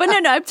 But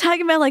no, I'm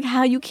talking about like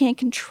how you can't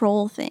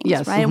control things,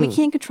 yes, right? And we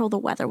can't control the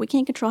weather. We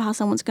can't control how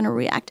someone's going to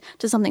react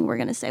to something we're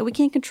going to say. We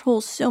can't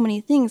control so many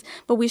things,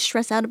 but we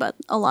stress out about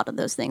a lot of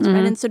those things,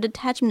 right? And so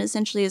detachment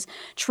essentially is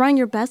trying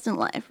your best in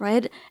life,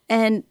 right?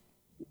 And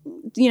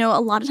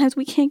a lot of times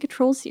we can't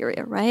control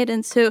Syria, right?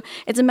 And so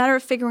it's a matter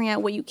of figuring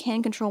out what you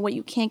can control, what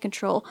you can't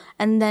control,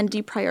 and then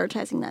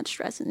deprioritizing that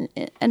stress. And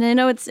I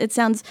know it's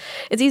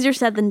easier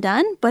said than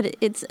done, but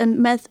it's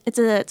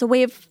a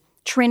way of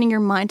training your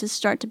mind to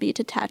start to be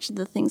attached to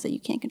the things that you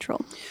can't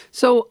control.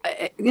 So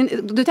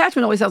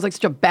detachment always sounds like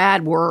such a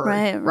bad word,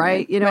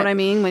 right? You know what I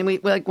mean?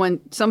 When when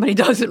somebody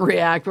doesn't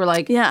react, we're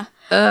like, yeah.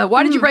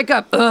 Why did you break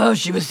up? Oh,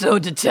 she was so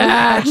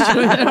detached. You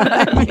know what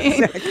I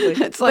mean?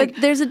 It's like,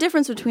 But there's a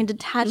difference between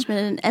detachment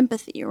and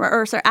empathy,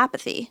 or sorry,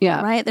 apathy.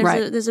 Yeah, right.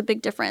 right. There's a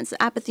big difference.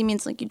 Apathy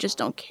means like you just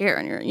don't care,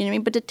 and you know what I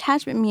mean. But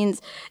detachment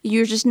means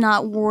you're just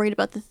not worried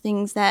about the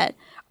things that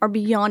are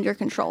beyond your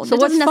control. so It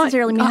what's doesn't fun-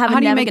 necessarily mean how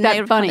having do you a make that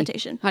negative funny?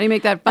 connotation. How do you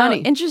make that Oh,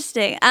 funny?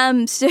 interesting.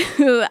 So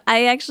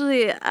I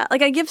actually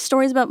I give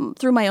stories about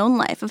through my own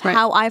life of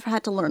how I've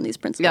had to learn these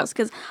principles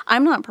because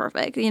I'm not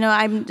perfect. You know,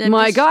 I'm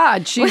My just-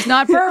 God, she's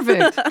not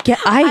perfect.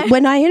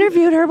 When I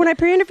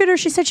pre-interviewed her,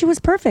 she said she was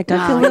perfect.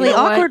 I feel You really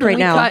know what? awkward Can right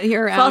we now. cut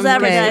here. False We're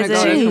gonna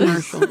advertising. go to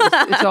commercial.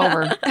 It's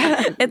over.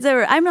 It's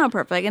over. I'm not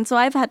perfect, and so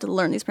I've had to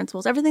learn these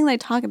principles. Everything that I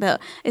talk about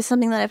is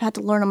something that I've had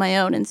to learn on my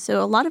own, and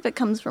so a lot of it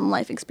comes from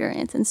life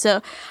experience. And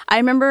so I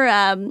remember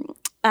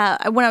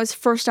when I was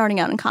first starting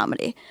out in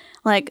comedy,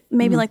 like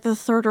maybe like the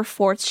third or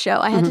fourth show,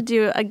 I had to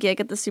do a gig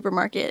at the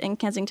supermarket in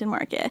Kensington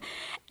Market.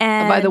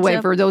 And By the way,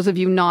 for those of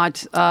you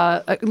not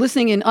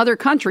listening in other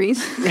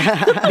countries, so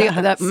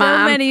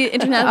many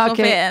international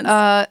fans.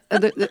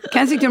 The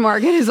Kensington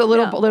Market is a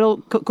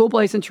little cool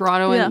place in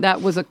Toronto, and Yeah.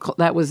 that was a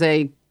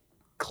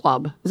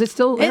club. Is it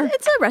still there?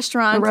 It's a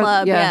restaurant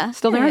club. yeah. Yeah.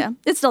 Still there? Yeah.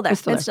 It's still there.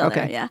 It's still there.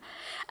 Okay.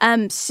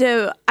 Yeah.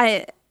 So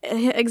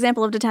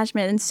example of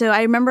detachment. And so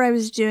I remember I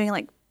was doing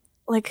like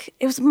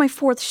it was my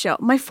fourth show,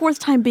 my fourth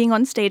time being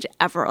on stage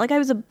ever. Like I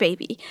was a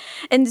baby.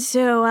 And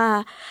so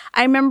I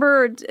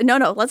remember, no,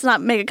 let's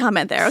not make a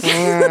comment there.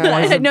 Okay.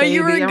 I know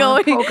you were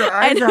going,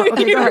 I know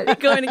you were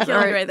going to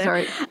kill me right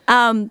there. Sorry.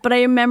 But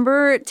I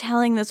remember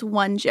telling this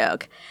one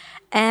joke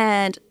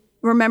and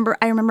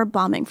I remember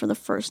bombing for the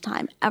first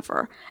time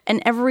ever.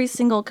 And every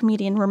single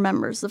comedian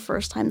remembers the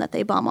first time that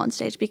they bomb on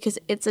stage because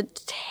it's a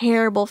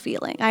terrible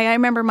feeling. I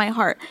remember my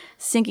heart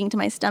sinking to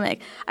my stomach.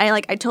 I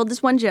told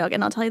this one joke,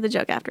 and I'll tell you the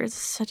joke after. It's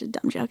such a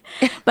dumb joke.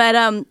 But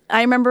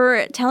I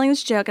remember telling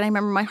this joke, and I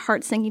remember my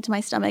heart sinking to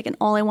my stomach, and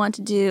all I wanted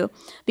to do,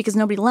 because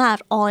nobody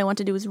laughed, all I wanted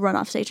to do was run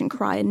off stage and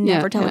cry and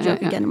never tell a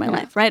joke again in my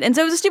life, right? And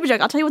so it was a stupid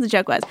joke. I'll tell you what the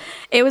joke was.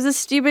 It was a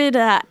stupid...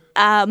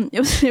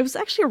 it was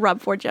actually a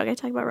Rob Ford joke. I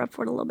talk about Rob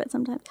Ford a little bit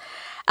sometimes.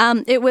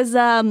 It was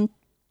I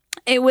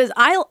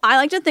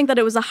like to think that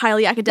it was a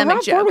highly academic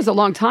Rob joke. Ford was a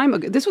long time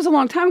ago. This was a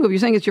long time ago. You're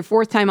saying it's your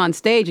fourth time on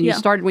stage, and you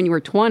started when you were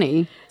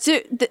 20. So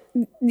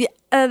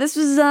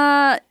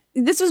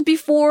this was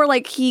before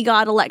like he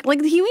got elected.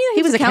 Like he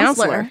was a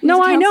counselor. He was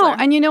No, a I know.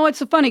 counselor. And you know what's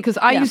so funny? Because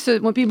I used to,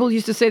 when people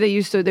used to say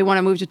they want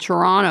to move to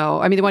Toronto,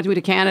 I mean, they want to move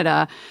to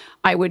Canada,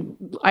 I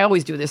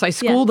always do this. I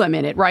school them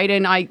in it, right?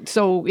 And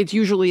so it's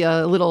usually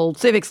a little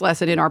civics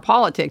lesson in our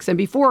politics. And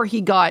before he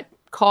got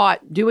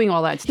caught doing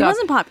all that stuff. He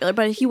wasn't popular,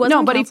 but he was.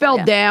 No, but he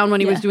fell down when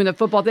he was doing the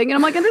football thing, and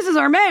I'm like, and this is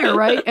our mayor,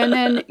 right? And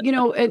then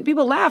and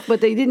people laugh, but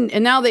they didn't.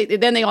 And now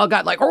they all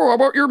got like, oh,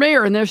 about your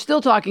mayor, and they're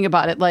still talking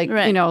about it, like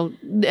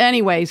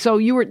Anyway, so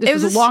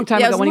this was a long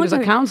time ago when he was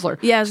a counselor.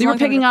 Yeah, so you were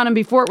picking on him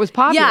before it was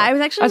popular. Yeah, I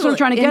was actually. That's what I'm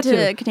trying to get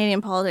to.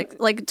 Canadian politics,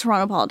 like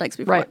Toronto politics,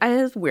 before. Right.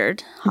 It's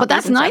weird. But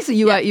that's nice that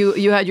you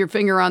had your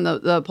finger on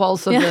the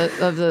pulse of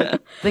the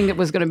thing that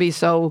was going to be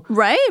so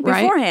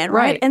beforehand,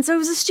 right? And so it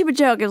was a stupid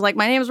joke. It was like,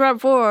 my name is Rob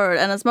Ford,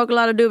 and I smoke a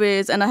lot of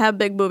doobies, and I have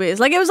big boobies.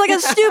 Like it was like a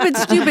stupid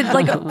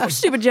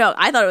joke.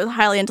 I thought it was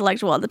highly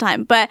intellectual at the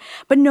time, but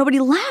nobody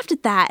laughed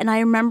at that. And I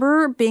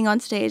remember being on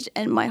stage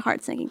and my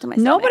heart sinking to my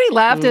stomach. Nobody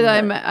laughed at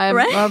I'm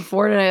Rob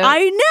Ford. And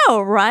I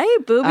know, right?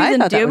 Boobies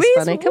and thought that doobies.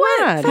 was funny. Come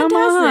on.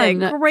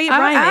 Fantastic. Great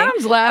rhyming.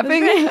 Adam's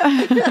laughing.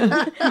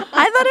 I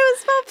thought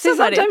it was so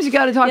funny. Sometimes you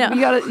got to talk.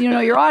 You got to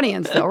your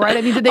audience though, right?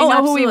 I mean, did they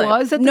know who he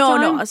was at the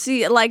time? No.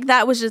 See, like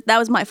that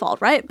was my fault,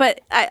 right?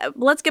 But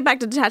let's get back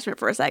to detachment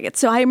for a second.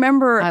 So I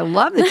remember. I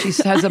love that she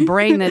has a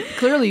brain that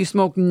clearly you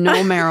smoke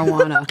no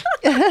marijuana,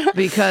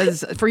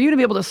 because for you to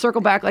be able to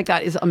circle back like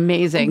that is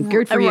amazing.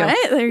 Good for you. Right?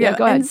 There you go.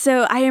 Go ahead. And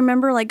so I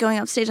remember like going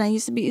up stage, and I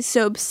used to be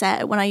so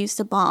upset when I used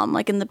to bomb.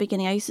 Like in the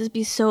beginning, I used to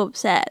be so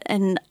upset,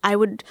 and I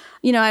would,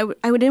 I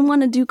didn't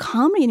want to do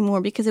comedy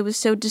anymore because it was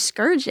so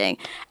discouraging.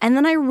 And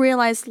then I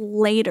realized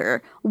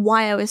later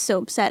why I was so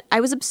upset. I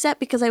was upset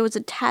because I was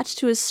attached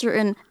to a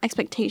certain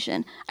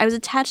expectation. I was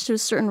attached to a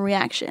certain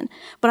reaction.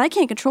 But I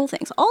can't control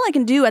things. All I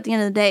can do at the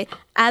end of the day,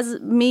 as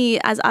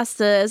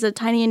Asta, as a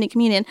tiny indie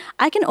comedian,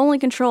 I can only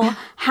control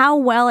how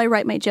well I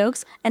write my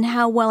jokes and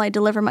how well I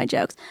deliver my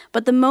jokes.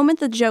 But the moment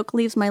the joke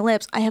leaves my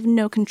lips, I have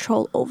no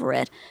control over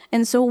it.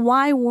 And so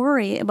why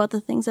worry about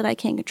the things that I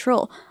can't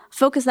control?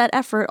 Focus that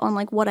effort on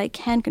like what I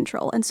can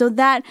control. And so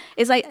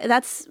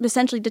that's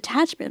essentially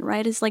detachment,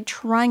 right? It's like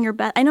trying your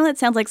best. I know that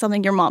sounds like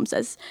something your mom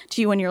says to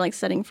you when you're like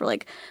studying for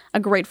like a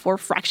grade 4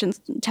 fractions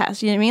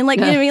test. You know what I mean? Like,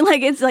 you know what I mean?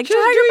 Like it's like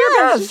try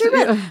your best. Do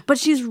your best. But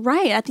she's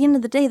right. At the end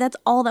of the day, that's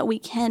all that we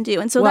can do.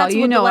 And so that's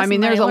what the lesson I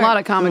mean, there's I a learned. lot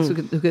of comics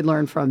who could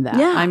learn from that.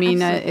 Yeah, I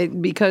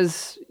mean,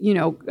 because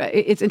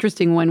it's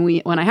interesting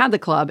when I had the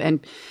club and.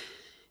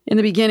 In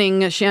the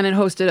beginning, Shannon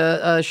hosted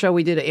a show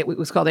we did. It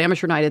was called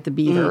Amateur Night at the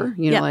Beaver,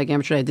 like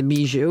Amateur Night at the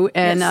Bijou.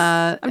 And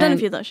I've done a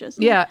few of those shows.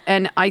 Yeah,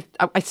 and I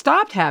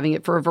stopped having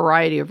it for a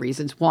variety of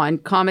reasons. One,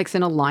 comics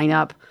in a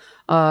lineup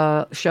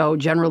show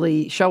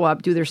generally show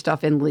up, do their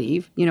stuff, and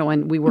leave.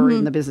 And we were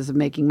in the business of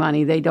making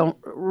money. They're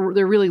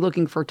really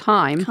looking for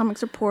time.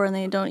 Comics are poor and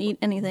they don't eat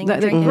anything.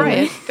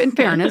 Right. In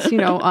fairness,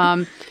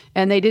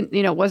 and they didn't,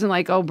 it wasn't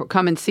like, oh,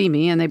 come and see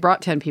me. And they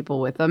brought 10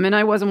 people with them. And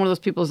I wasn't one of those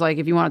people who's like,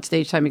 if you want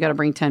stage time, you got to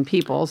bring 10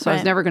 people. So I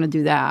was never going to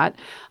do that.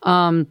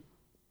 And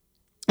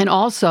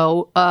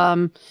also,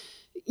 from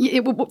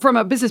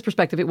a business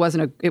perspective, it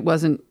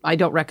wasn't, I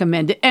don't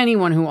recommend to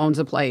anyone who owns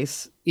a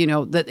place,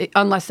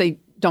 unless they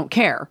don't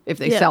care if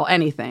they sell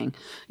anything,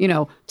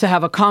 to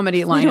have a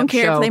comedy lineup show. They don't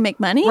care if they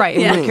make money. Right.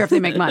 They don't care if they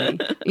make money,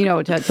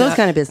 those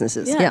kind of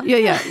businesses.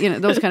 Yeah.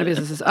 Those kind of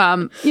businesses.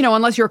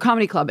 Unless you're a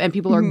comedy club and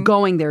people are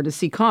going there to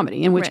see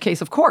comedy, in which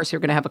case, of course, you're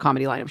going to have a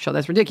comedy lineup show.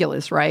 That's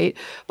ridiculous, right?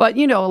 But,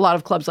 a lot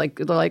of clubs, they're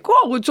like,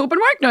 oh, it's open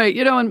mic night,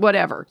 and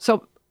whatever.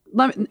 So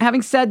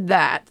having said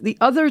that, the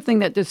other thing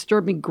that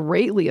disturbed me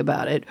greatly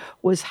about it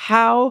was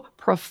how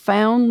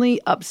profoundly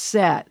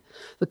upset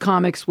the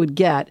comics would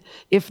get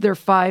if their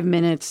 5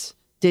 minutes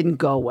didn't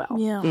go well.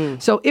 Yeah.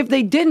 So if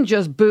they didn't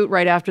just boot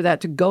right after that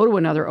to go to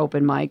another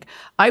open mic,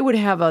 I would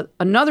have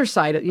another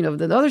side,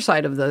 the other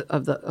side of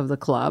the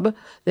club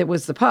that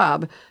was the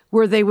pub,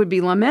 where they would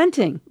be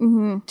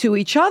lamenting to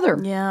each other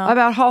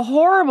about how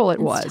horrible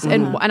it was.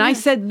 And I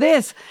said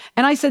this,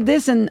 and I said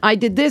this, and I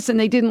did this, and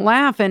they didn't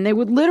laugh, and they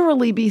would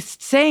literally be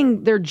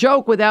saying their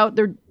joke without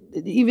their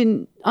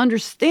even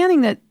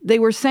understanding that they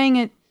were saying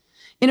it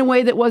in a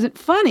way that wasn't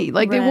funny.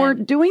 Like they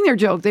weren't doing their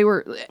joke. They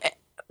were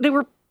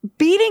literally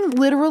beating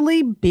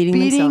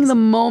the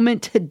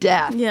moment to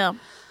death. Yeah.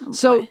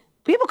 So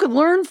people could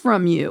learn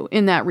from you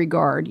in that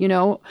regard,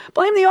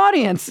 Blame the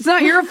audience. It's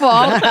not your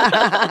fault.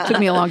 It took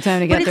me a long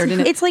time to get there,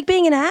 didn't it? It's like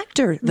being an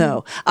actor,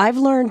 though. I've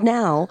learned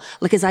now,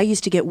 because I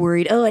used to get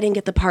worried, oh, I didn't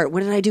get the part.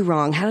 What did I do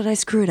wrong? How did I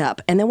screw it up?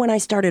 And then when I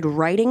started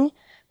writing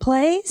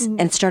plays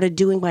and started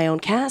doing my own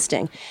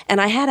casting, and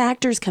I had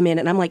actors come in,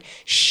 and I'm like,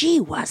 she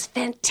was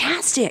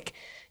fantastic.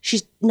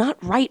 She's not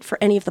right for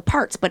any of the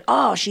parts, but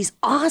she's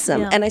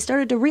awesome. Yeah. And I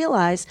started to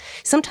realize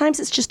sometimes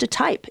it's just a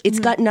type. It's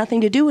got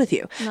nothing to do with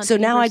you. So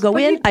now I go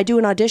in, I do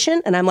an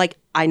audition, and I'm like,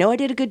 I know I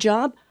did a good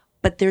job,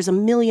 but there's a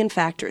million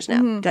factors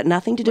now. Got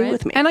nothing to do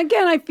with me. And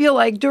again, I feel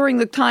like during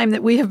the time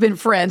that we have been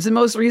friends, and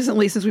most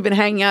recently since we've been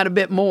hanging out a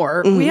bit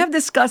more, we have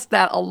discussed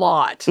that a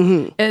lot.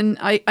 And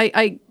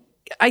I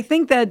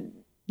think that,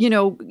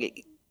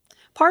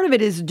 part of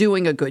it is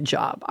doing a good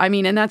job. I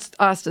mean, and that's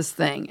Asta's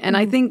thing. And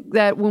I think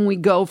that when we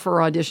go for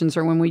auditions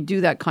or when we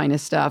do that kind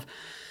of stuff,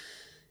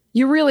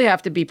 you really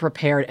have to be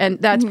prepared. And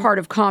that's part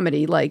of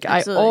comedy. Like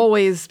people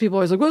always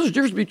like, what's the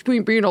difference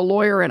between being a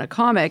lawyer and a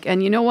comic?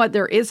 And you know what?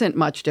 There isn't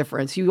much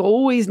difference. You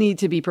always need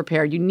to be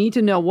prepared. You need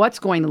to know what's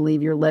going to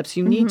leave your lips.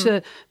 You need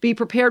to be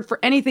prepared for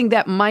anything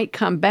that might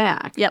come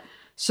back. Yep.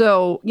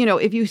 So,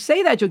 if you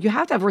say that joke, you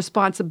have to have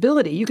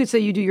responsibility. You could say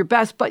you do your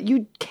best, but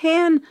you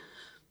can...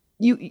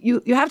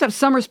 You have to have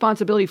some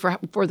responsibility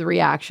for the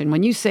reaction.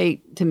 When you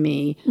say to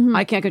me,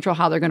 I can't control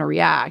how they're going to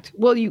react,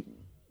 well, you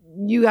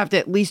have to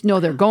at least know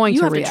they're going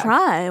to react. You have to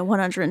try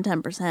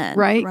 110%.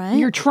 Right?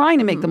 You're trying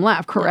to make them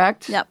laugh,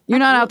 correct? Yep. You're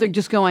not out there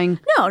just going,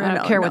 I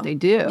don't care what they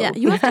do. Yeah,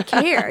 you have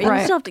to care.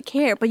 You still have to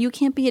care, but you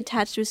can't be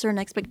attached to a certain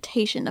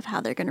expectation of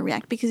how they're going to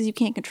react because you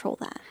can't control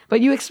that.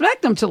 But you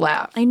expect them to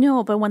laugh. I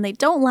know, but when they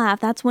don't laugh,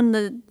 that's when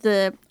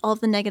the all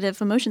of the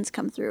negative emotions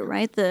come through,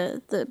 right?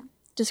 The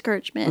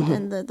discouragement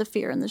and the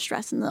fear and the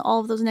stress and all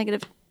of those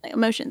negative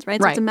emotions, right?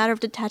 So it's a matter of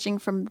detaching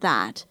from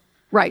that.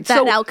 Right.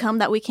 That outcome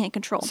that we can't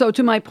control. So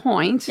to my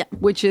point,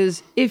 which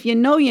is if you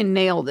know you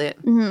nailed it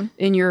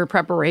in your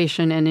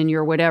preparation and in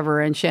your whatever,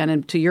 and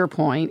Shannon, to your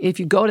point, if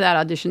you go to that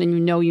audition and you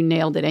know you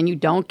nailed it and you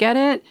don't get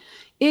it,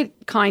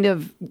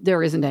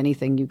 there isn't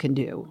anything you can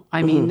do.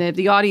 I mean, if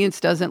the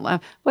audience doesn't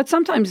laugh, but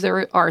sometimes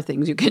there are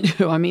things you can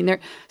do. I mean,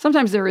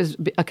 sometimes there is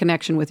a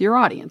connection with your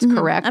audience,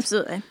 correct?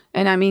 Absolutely.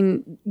 And I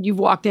mean, you've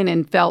walked in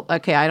and felt,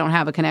 okay, I don't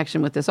have a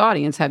connection with this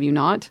audience, have you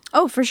not?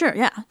 Oh, for sure.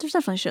 Yeah. There's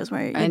definitely shows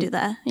where you do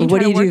that.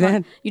 What do you do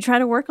then? You try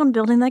to work on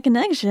building that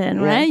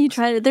connection, right?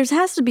 There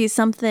has to be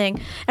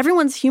something.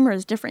 Everyone's humor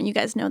is different. You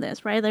guys know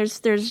this, right?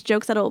 There's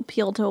jokes that'll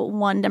appeal to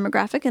one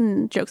demographic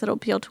and jokes that'll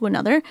appeal to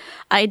another.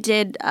 I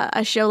did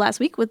a show last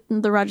week with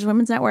the Rogers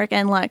Women's Network,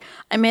 and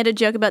I made a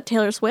joke about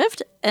Taylor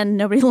Swift and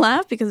nobody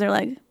laughed because they're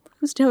like,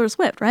 who's Taylor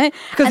Swift, right?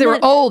 Because they were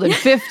old and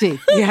 50.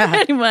 Yeah.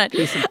 Pretty much.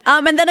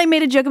 And then I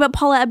made a joke about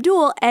Paula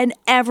Abdul and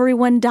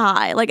everyone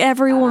died. Like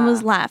everyone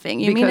was laughing.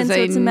 You mean? And so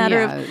it's a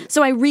matter of,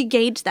 so I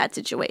re-gauged that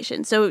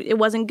situation. So it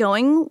wasn't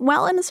going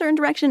well in a certain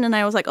direction. And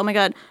I was like, oh my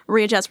God,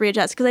 readjust.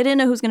 Because I didn't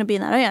know who was going to be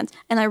in that audience.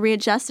 And I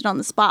readjusted on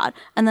the spot.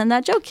 And then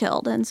that joke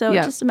killed. And so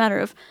it's just a matter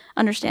of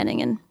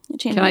understanding and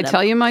changing Can I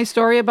tell you my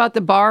story about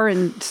the bar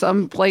in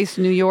some place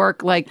in New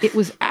York? Like it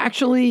was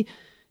actually...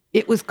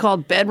 It was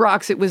called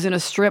Bedrocks. It was in a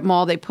strip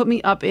mall. They put me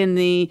up in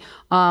the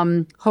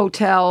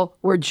hotel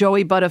where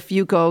Joey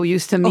Buttafuoco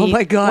used to meet. Oh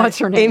my God. What's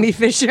her name? Amy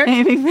Fisher.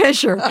 Amy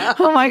Fisher.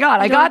 Oh my God.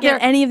 I got there.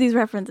 Any of these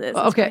references.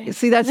 Okay.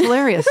 See, that's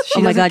hilarious.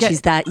 Oh my God,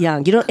 she's that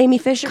young. You know Amy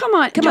Fisher? Come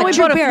on. Joey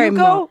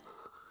Buttafuoco.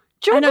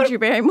 I know Drew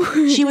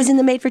Barrymore. She was in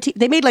the made for TV.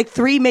 They made like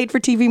 3 made for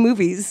TV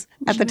movies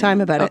at the time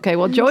about it. Okay,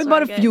 well, Joey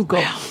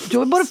Buttafuoco.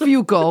 Joey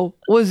Buttafuoco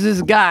was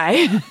this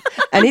guy,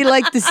 And he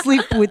liked to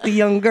sleep with the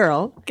young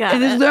girl. Got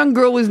and this it. young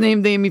girl was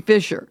named Amy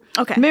Fisher.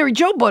 Okay. Mary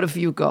Jo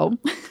Buttafuoco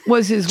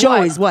was his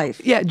Joey's wife.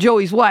 Yeah,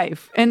 Joey's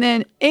wife. And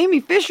then Amy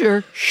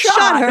Fisher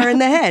Shot her in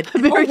the head.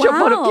 Mary Jo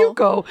wow.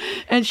 Buttafuoco,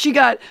 and she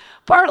got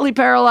partly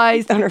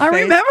paralyzed. On her I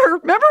face. remember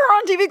her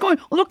on TV going,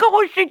 "Look at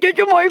what she did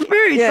to my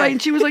face!" Yeah. Like,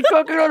 and she was like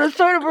talking on the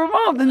side of her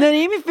mouth. And then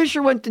Amy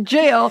Fisher went to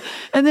jail,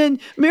 and then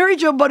Mary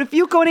Jo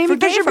Buttafuoco and Amy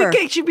Forgave Fisher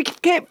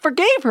her.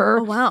 forgave her,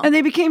 Oh, wow. and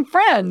they became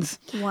friends.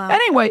 Wow.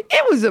 Anyway,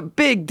 it was a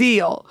big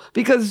deal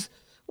because.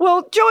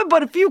 Well, Joey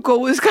Buttafuoco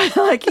was kind of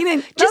like he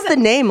didn't Just the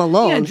name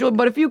alone. Yeah, Joey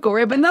Buttafuoco,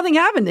 right? But nothing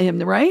happened to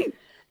him, right?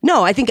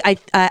 No, I think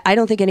I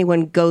don't think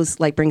anyone goes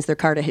like brings their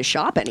car to his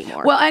shop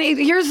anymore. Well, and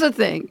here's the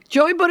thing: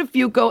 Joey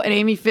Buttafuoco and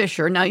Amy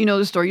Fisher. Now you know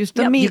the story. Used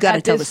to meet. You gotta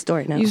at tell this- the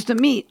story now. Used to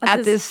meet At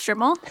at this strip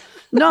mall?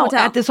 No, Hotel.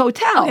 at this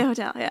hotel. Okay,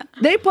 hotel, yeah.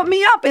 They put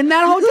me up in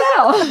that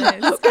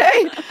hotel.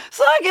 Okay.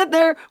 So I get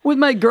there with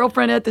my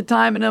girlfriend at the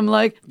time, and I'm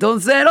like,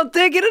 don't say I don't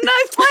take you to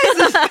nice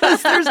places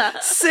because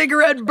there's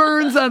cigarette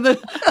burns on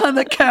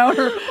the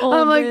counter.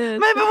 I'm like, man.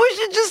 maybe we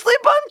should just sleep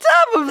on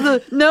top of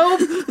the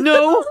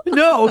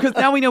no. Because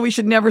now we know we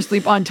should never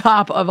sleep on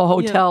top of a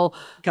hotel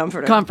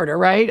Comforter.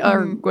 right?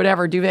 Or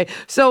whatever, duvet.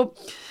 So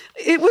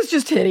it was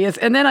just hideous.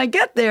 And then I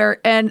get there,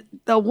 and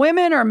the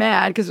women are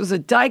mad because it was a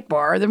dyke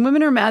bar. The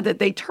women are mad that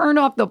they turned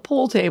off the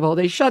pool table.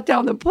 They shut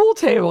down the pool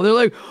table. They're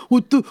like,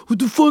 what the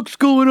fuck's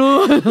going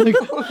on? Like,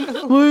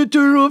 why you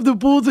turn off the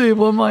pool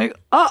table? I'm like,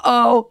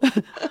 uh-oh.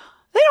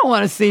 They don't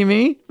want to see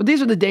me. But these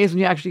were the days when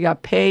you actually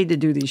got paid to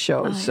do these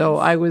shows. So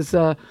I was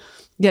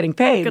getting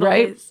paid, Good old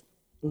right? days.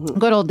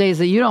 Good old days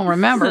that you don't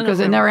remember because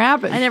it never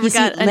happened. I never You see,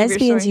 got any of your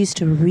lesbians story. used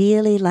to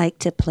really like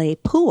to play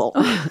pool.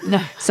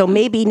 So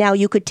maybe now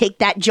you could take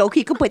that joke,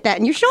 you could put that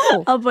in your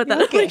show. I'll put that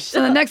on my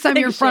So the next time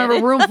you're in front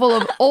of a room full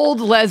of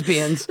old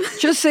lesbians,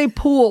 just say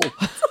pool.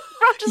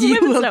 You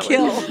will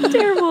kill.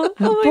 Terrible.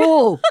 Oh my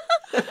Pool.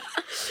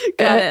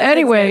 Got it.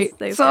 Anyway,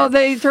 Thanks, so guys.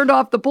 they turned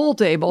off the pool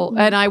table,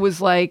 and I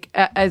was like,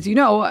 as you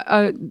know,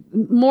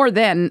 more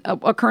than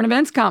a current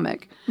events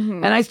comic.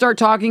 And I start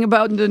talking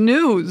about the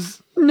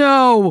news.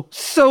 No,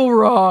 so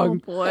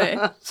wrong. Oh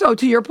boy. So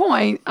to your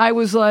point, I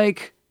was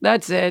like,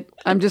 that's it.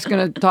 I'm just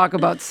going to talk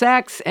about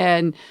sex.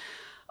 And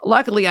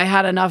luckily, I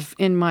had enough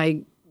in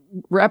my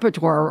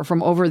repertoire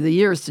from over the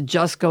years to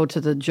just go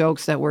to the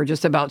jokes that were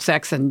just about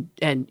sex and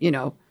you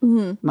know,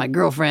 my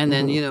girlfriend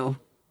and, you know,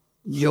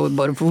 Joey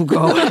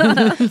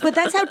Buttafuoco. But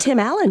that's how Tim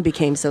Allen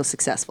became so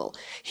successful.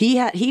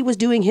 He was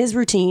doing his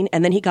routine,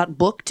 and then he got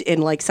booked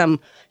in like some,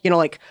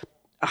 like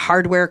a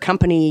hardware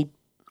company,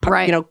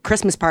 Right.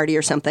 Christmas party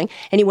or something.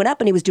 And he went up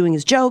and he was doing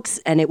his jokes,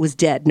 and it was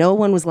dead. No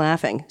one was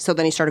laughing. So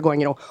then he started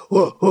going,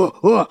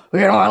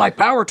 I like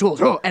power tools,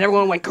 and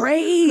everyone went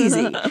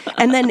crazy.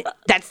 And then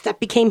that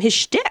became his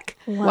shtick.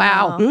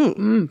 Wow.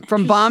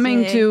 From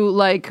bombing to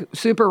like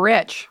super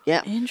rich.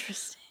 Yeah.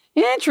 Interesting.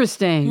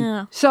 Interesting.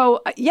 Yeah.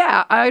 So,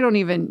 I don't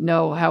even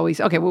know how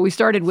okay, well, we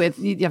started with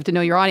you have to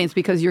know your audience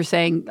because you're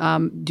saying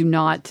do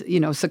not,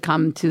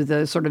 succumb to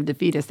the sort of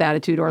defeatist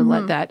attitude or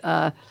let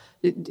that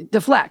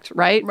deflect,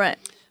 right? Right.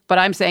 But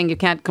I'm saying you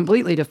can't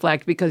completely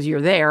deflect because you're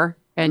there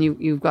and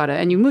you've got to,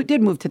 and you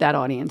did move to that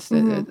audience,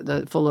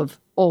 the full of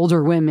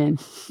older women,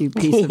 you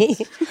piece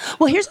of.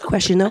 Well, here's the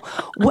question though.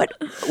 What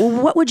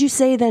would you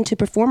say then to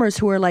performers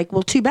who are like,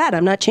 well, too bad,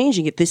 I'm not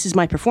changing it. This is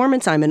my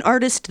performance. I'm an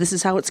artist. This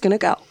is how it's going to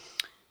go.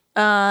 Do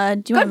you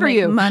want Good to for make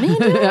you. money?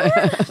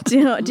 Do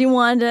you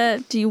want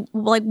to?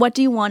 What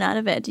do you want out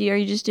of it? Are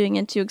you just doing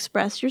it to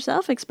express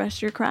yourself,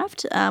 express your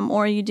craft,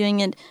 or are you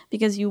doing it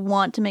because you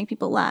want to make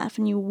people laugh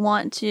and you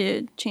want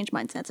to change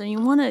mindsets and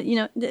you want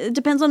to? It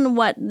depends on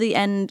what the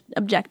end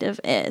objective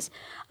is.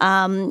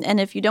 And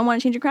if you don't want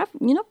to change your craft,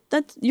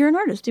 you're an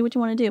artist. Do what you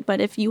want to do. But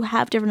if you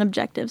have different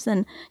objectives,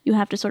 then you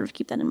have to sort of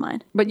keep that in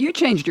mind. But you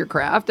changed your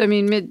craft. I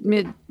mean,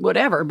 mid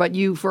whatever, but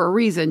you for a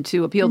reason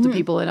to appeal to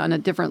people on a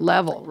different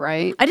level,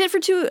 right? I did it for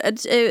two.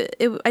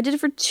 I did it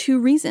for two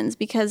reasons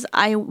because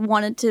I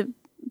wanted to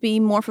be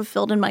more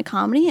fulfilled in my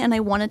comedy, and I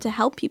wanted to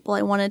help people.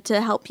 I wanted to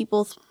help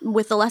people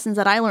with the lessons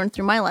that I learned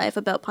through my life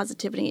about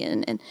positivity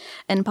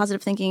and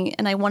positive thinking,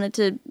 and I wanted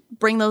to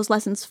bring those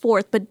lessons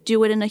forth, but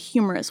do it in a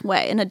humorous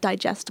way, in a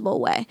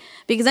digestible way,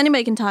 because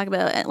anybody can talk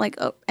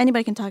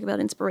about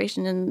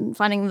inspiration and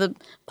finding the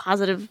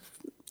positive.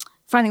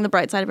 Finding the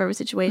bright side of every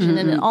situation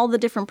and all the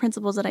different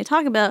principles that I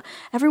talk about,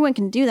 everyone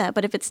can do that.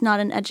 But if it's not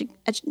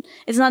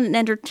it's not an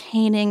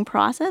entertaining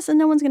process, and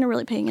no one's going to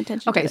really paying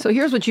attention. Okay, to it. so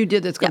here's what you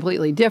did that's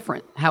completely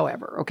different,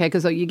 however, okay?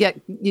 Because you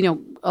get,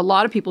 a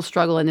lot of people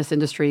struggle in this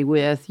industry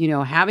with,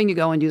 having to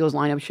go and do those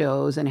lineup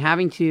shows and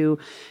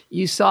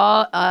you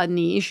saw a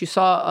niche,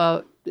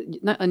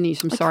 not a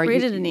niche, I'm sorry.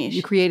 created a niche.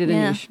 You created a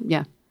Yeah. niche,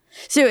 yeah.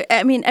 So,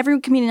 I mean,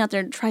 every comedian out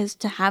there tries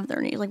to have their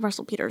niche. Like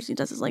Russell Peters, he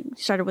does his he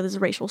started with his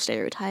racial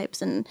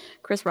stereotypes, and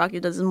Chris Rock, he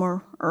does his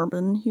more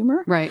urban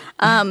humor. Right.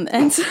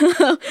 And so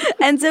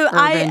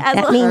I, as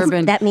That a- means-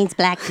 Urban. That means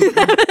black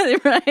people.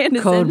 right,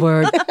 Code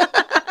word.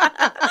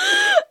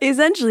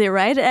 Essentially,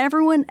 right?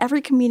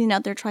 Every comedian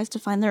out there tries to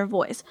find their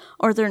voice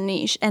or their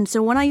niche. And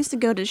so when I used to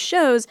go to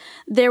shows,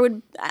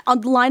 the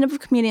lineup of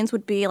comedians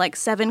would be like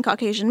 7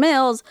 Caucasian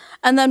males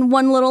and then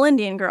 1 little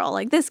Indian girl,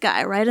 like this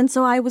guy, right? And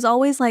so I was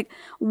always like,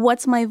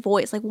 what's my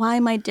voice? Like, why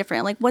am I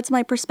different? Like, what's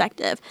my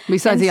perspective?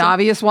 Besides the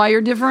obvious why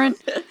you're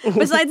different?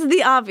 Besides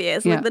the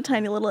obvious, Yeah. like the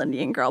tiny little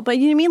Indian girl. But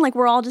you know what I mean? Like,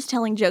 we're all just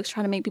telling jokes,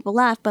 trying to make people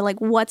laugh. But like,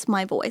 what's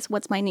my voice?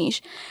 What's my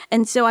niche?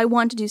 And so I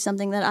wanted to do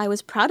something that I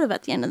was proud of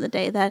at the end of the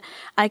day, that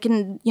I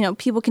can,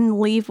 people can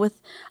leave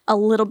with a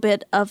little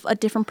bit of a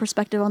different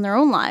perspective on their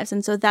own lives.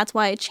 And so that's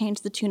why I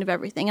changed the tune of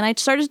everything. And I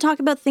started to talk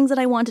about things that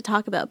I wanted to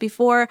talk about.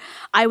 Before,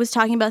 I was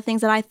talking about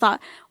things that I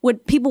thought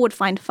people would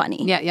find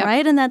funny. Yeah.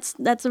 Right? And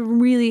that's a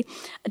really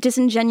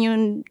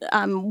disingenuous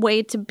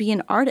way to be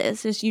an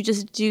artist, is you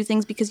just do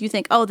things because you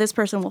think, oh, this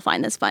person will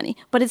find this funny.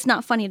 But it's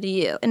not funny to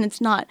you, and it's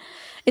not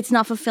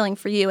fulfilling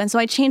for you. And so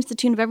I changed the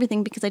tune of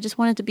everything because I just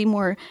wanted to be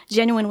more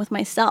genuine with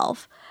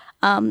myself.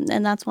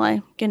 And that's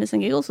why Goodness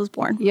and Giggles was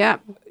born. Yeah,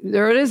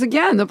 there it is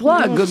again, the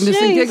plug,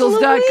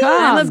 goodnessandgiggles.com.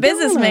 I'm a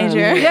business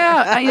major.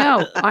 Yeah,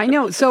 I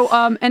know. So,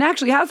 and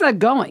actually, how's that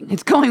going?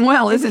 It's going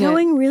well, isn't it? It's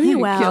going really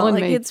well. Killing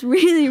like me. It's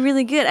really,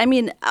 really good. I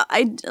mean,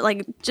 I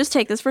like, just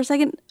take this for a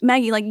second,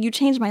 Maggie. Like, you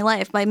changed my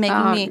life by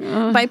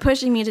by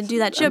pushing me to do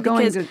that show. I'm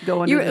going because to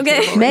go under you're the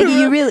okay. table. Maggie,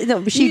 you really,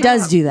 no, she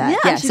does do that.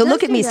 Yeah, So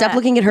look at me. Stop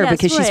looking at her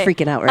because she's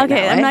freaking out right now.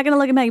 Okay, I'm not going to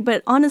look at Maggie,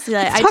 but honestly,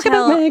 I talk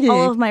about tell Maggie.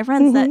 all of my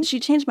friends that she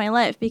changed my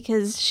life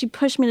because she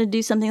pushed me to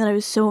do something that I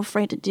was so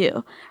afraid to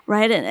do,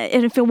 right?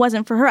 And if it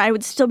wasn't for her, I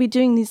would still be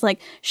doing these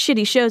like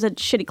shitty shows at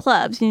shitty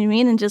clubs, you know what I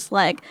mean? And just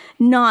like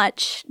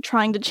not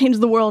trying to change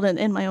the world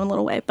in my own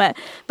little way. But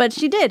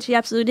she did. She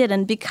absolutely did.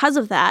 And because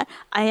of that,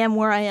 I am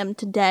where I am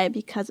today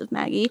because of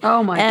Maggie.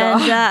 Oh my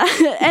God.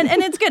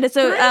 And it's good.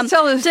 So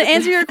to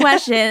answer your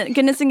question,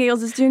 Goodness and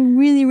Giggles is doing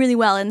really, really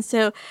well. And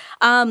so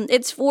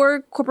it's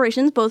for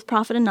corporations, both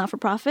profit and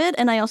not-for-profit.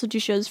 And I also do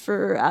shows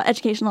for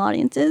educational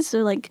audiences,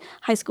 so like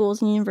high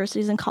schools and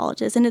universities and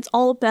colleges. And it's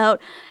all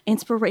about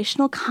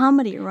inspirational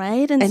comedy,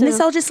 right? And so, this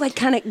all just like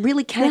kind of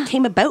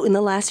came about in the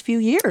last few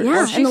years. Yeah.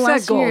 Well, in she the set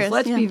last goals. years,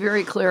 Let's yeah. be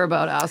very clear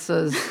about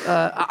Asa's.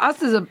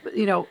 Asa's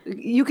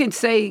you can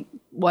say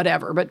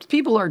whatever, but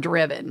people are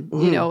driven,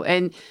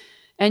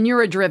 and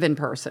you're a driven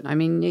person. I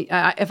mean,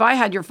 if I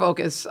had your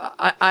focus,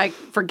 I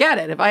forget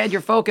it. If I had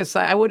your focus,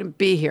 I wouldn't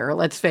be here.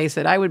 Let's face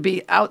it. I would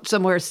be out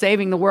somewhere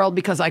saving the world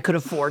because I could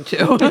afford to.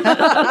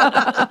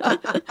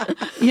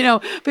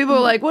 People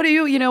are like, what do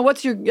you,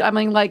 what's your, I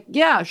mean, like,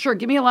 yeah, sure.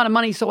 Give me a lot of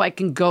money so I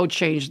can go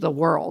change the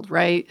world.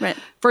 Right.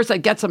 First,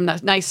 I'd get some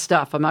nice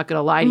stuff. I'm not going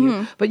to lie to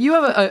you, but you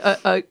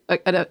have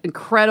an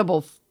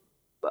incredible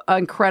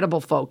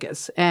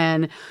focus,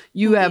 and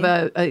you have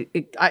I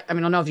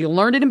don't know if you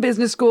learned it in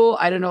business school.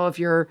 I don't know if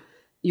your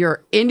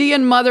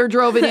Indian mother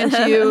drove it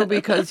into you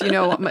because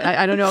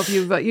I don't know if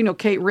you've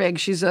Kate Rigg.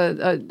 She's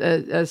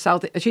a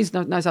South. She's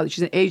not South.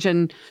 She's an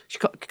Asian,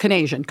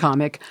 Canadian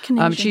comic.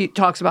 She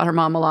talks about her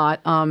mom a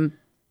lot.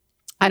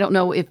 I don't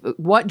know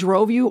what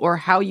drove you or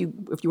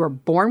if you were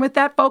born with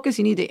that focus.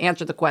 You need to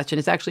answer the question.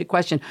 It's actually a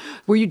question.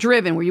 Were you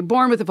driven? Were you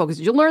born with the focus?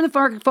 Did you learn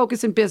the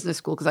focus in business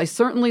school? Because I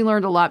certainly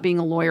learned a lot being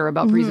a lawyer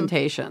about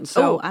presentations.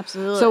 So,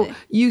 absolutely. So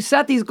you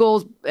set these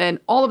goals and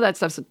all of that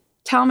stuff. So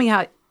tell me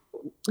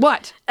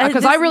what?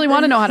 Because I really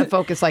want to know how to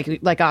focus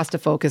like Asta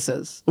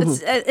focuses.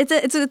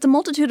 It's a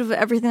multitude of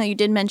everything that you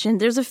did mention.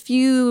 There's a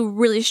few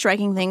really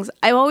striking things.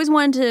 I always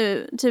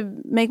wanted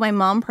to make my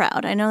mom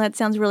proud. I know that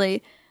sounds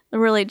really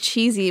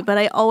cheesy, but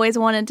I always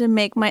wanted to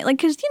make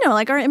because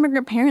our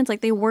immigrant parents, like,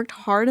 they worked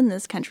hard in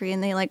this country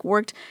and they like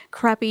worked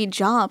crappy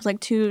jobs, like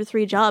 2 to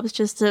 3 jobs,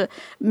 just to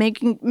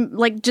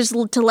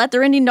to let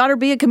their Indian daughter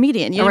be a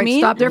comedian. You know what I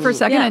mean? Stop there for a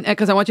second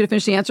because I want you to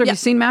finish the answer. Have you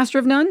seen Master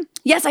of None?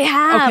 Yes, I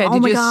have. Okay, oh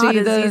did my you God.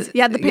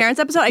 see the parents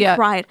episode? I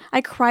cried.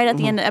 I cried at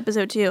the end of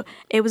episode 2.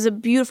 It was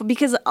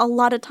because a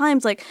lot of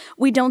times, like,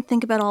 we don't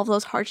think about all of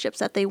those hardships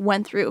that they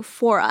went through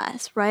for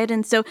us, right?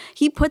 And so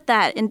he put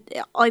that in,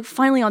 like,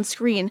 finally on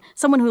screen.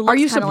 Someone who looks Are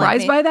you kinda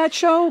surprised like me. by that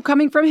show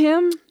coming from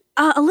him?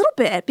 A little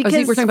bit, because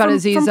we're talking about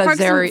Aziz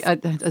Ansari.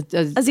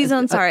 Aziz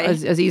Ansari.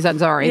 Aziz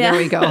Ansari. Yeah.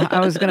 There we go. I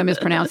was going to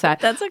mispronounce that.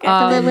 That's okay.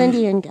 The little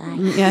Indian guy.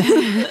 Yeah,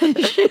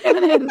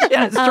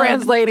 Shannon's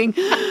translating.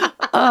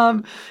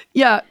 And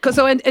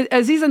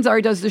Aziz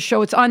Ansari does the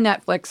show. It's on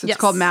Netflix. It's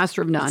called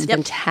Master of None. It's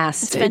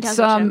fantastic. It's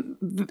fantastic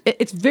show.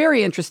 It's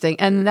very interesting.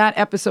 And that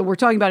episode we're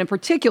talking about in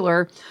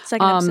particular.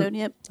 Second episode.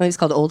 Yep. Oh, he's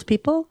called Old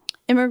People?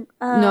 No,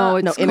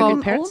 it's Immigrant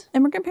called Parents?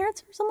 Immigrant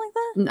Parents or something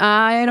like that?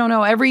 I don't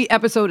know. Every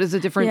episode is a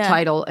different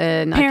title.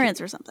 And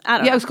Parents or something. I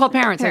don't know. Yeah, it was called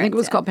Parents. I think it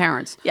was called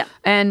Parents. Yeah.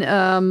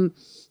 And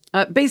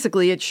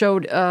basically it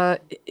showed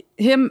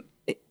him.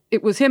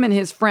 It was him and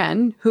his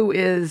friend who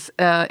is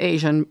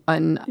Asian.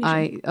 And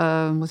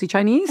was he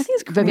Chinese? I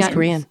think he's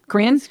Korean.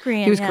 Korean?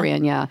 Korean, He was yeah.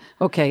 Korean, yeah.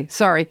 Okay,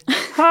 sorry.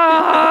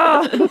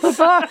 You're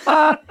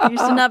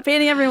still not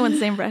painting everyone the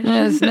same brush.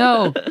 Yes,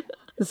 no.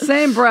 The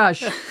same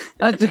brush.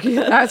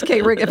 Ask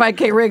Kate Rigg. If I had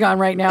Kate Rigg on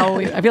right now,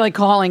 I feel like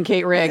calling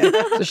Kate Rigg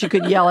so she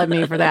could yell at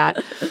me for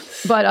that.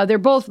 But they're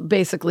both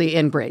basically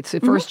inbraids,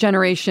 first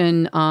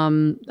generation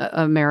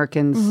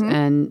Americans.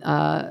 And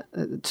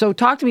so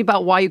talk to me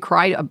about why you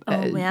cried.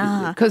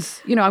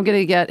 Because, I'm going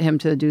to get him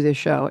to do this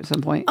show at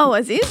some point. Oh,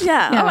 Aziz?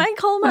 Yeah. Oh, I can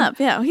call him up.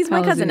 Yeah, he's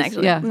my cousin,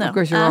 actually. Yeah, no. Of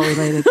course, you're all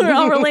related. We're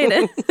all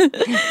related.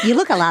 You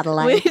look a lot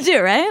alike. We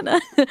do, right?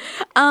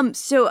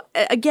 So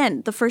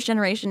again, the first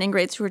generation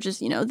ingrates who are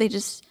just,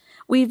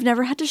 we've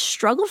never had to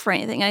struggle for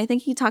anything. And I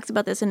think he talks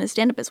about this in his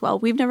stand-up as well.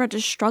 We've never had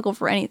to struggle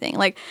for anything.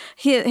 Like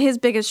his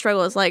biggest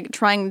struggle is like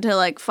trying to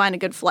like find a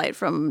good flight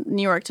from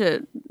New York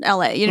to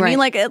LA. You know what I mean?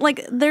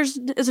 Like there's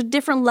a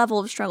different level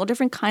of struggle,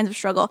 different kinds of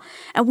struggle.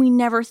 And we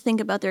never think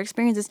about their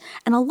experiences.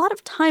 And a lot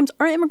of times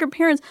our immigrant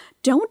parents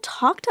don't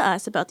talk to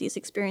us about these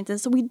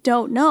experiences. So we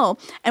don't know.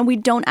 And we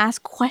don't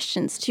ask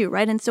questions too,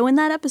 right? And so in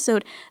that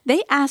episode,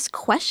 they asked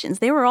questions.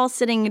 They were all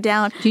sitting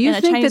down Do you in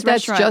a think Chinese that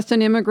that's restaurant. just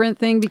an immigrant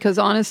thing? Because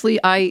honestly,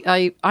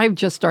 I've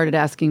just started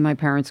asking my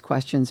parents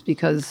questions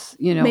because,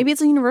 Maybe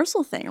it's a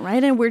universal thing,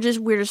 right? And we're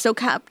just so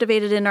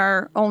captivated in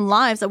our own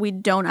lives that we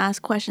don't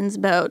ask questions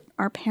about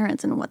our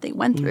parents and what they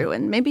went through.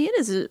 And maybe it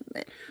is.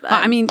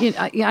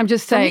 I'm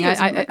just saying.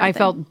 I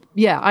felt.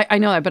 I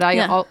know that, but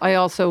I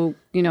also,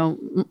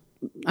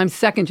 I'm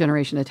second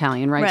generation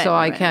Italian, right? So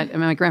I can't. I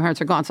mean, my grandparents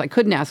are gone, so I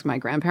couldn't ask my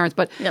grandparents.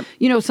 But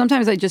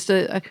sometimes I just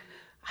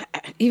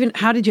even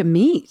how did you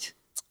meet?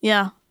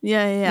 Yeah.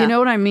 You know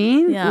what I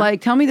mean? Yeah. Like,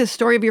 tell me the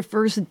story of your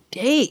first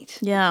date.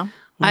 Yeah.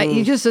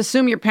 You just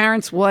assume your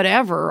parents,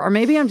 whatever, or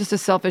maybe I'm just a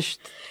selfish.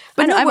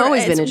 But I've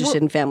always been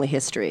interested in family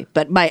history.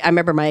 But I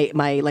remember my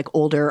like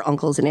older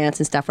uncles and aunts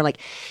and stuff were like,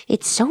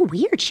 it's so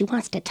weird. She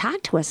wants to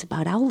talk to us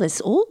about all this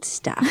old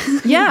stuff.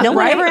 Yeah, no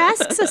one ever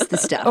asks us the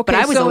stuff. Okay, but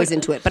I was always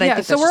into it. But I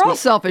think so we're all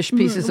selfish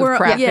pieces of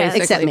crap,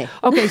 basically. Except me.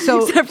 Okay,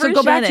 so go back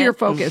to Shannon. your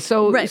focus.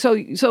 So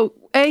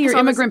your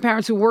immigrant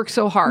parents who work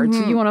so hard,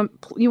 so you want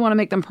to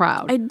make them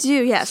proud. I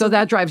do, yeah. So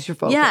that drives your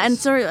focus. Yeah, and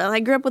so I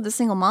grew up with a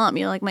single mom.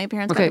 Like my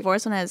parents got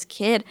divorced when I was a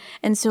kid,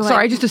 and so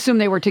sorry, I just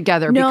assumed they were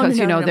together because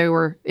they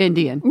were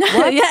Indian.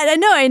 Yeah, I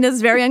know, and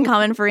it's very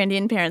uncommon for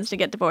Indian parents to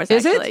get divorced.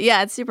 Is actually. it?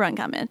 Yeah, it's super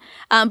uncommon.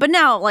 But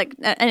now, like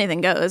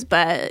anything goes.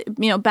 But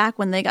back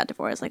when they got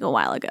divorced, like a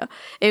while ago,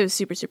 it was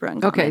super super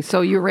uncommon. Okay,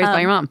 so you were raised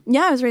by your mom.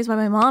 Yeah, I was raised by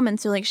my mom, and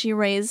so like she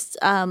raised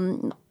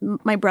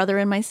my brother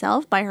and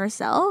myself by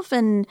herself,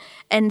 and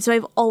so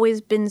I've always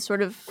been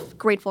sort of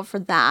grateful for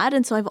that,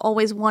 and so I've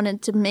always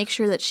wanted to make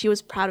sure that she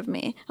was proud of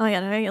me. Oh my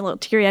god, I get a little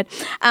teary-eyed.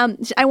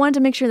 I wanted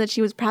to make sure that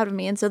she was proud of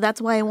me, and so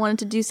that's why I wanted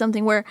to do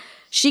something where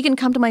she can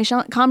come to my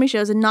comedy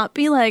shows and not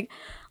be like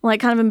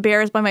kind of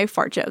embarrassed by my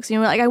fart jokes.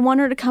 Like I want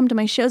her to come to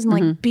my shows and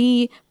like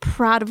be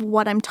proud of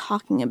what I'm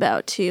talking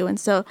about too. And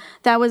so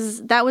that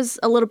was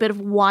a little bit of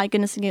why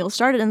Goodness and Giggle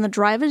started. And the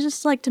drive is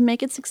just like to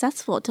make it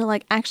successful, to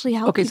like actually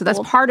help people. So that's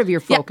part of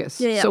your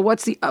focus. Yeah. So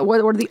what's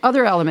what are the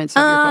other elements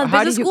of your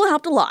focus? Business school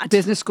helped a lot.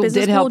 Business school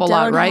did help a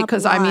lot, right?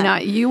 Because I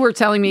mean, you were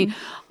telling me,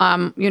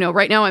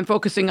 right now I'm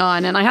focusing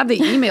on, and I have the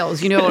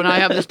emails, and I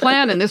have this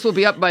plan, and this will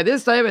be up by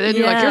this time, and then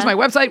you're like, here's my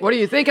website. What do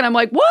you think? And I'm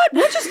like, what?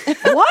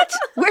 What?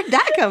 Where'd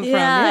that come from?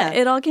 Yeah,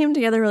 it all came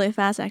together really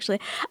fast, actually.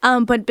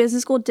 But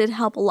business school did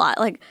help a lot.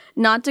 Like,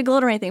 not to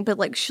gloat or anything, but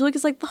like Schulich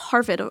is like the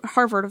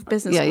Harvard of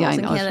business schools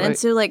in Canada, and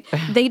so like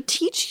they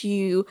teach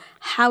you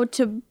how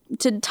to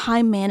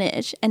time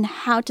manage and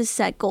how to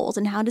set goals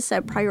and how to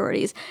set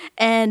priorities.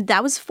 And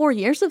that was 4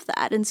 years of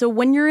that. And so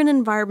when you're in an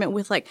environment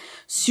with like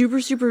super,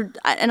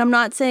 and I'm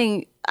not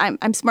saying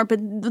I'm smart,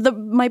 but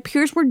my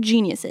peers were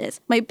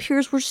geniuses. My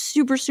peers were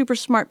super, super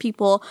smart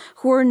people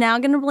who are now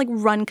going to like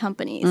run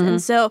companies.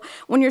 And so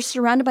when you're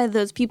surrounded by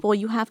those people,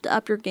 you have to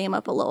up your game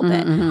up a little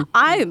bit.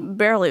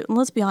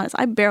 Let's be honest,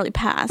 I barely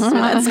passed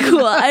at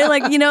school. I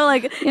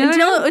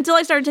until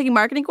I started taking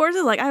marketing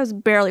courses, like I was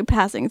barely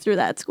passing through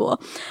that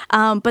school.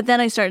 But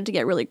then I started to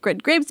get really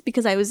good grades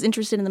because I was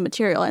interested in the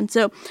material. And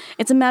so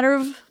it's a matter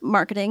of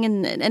marketing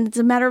and it's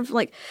a matter of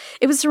like,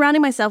 it was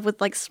surrounding myself with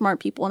like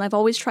smart people. And I've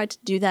always tried to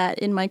do that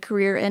in my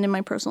career and in my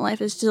personal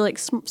life, is to like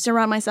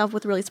surround myself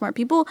with really smart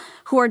people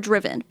who are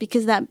driven,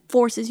 because that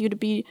forces you to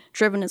be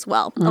driven as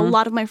well. A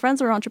lot of my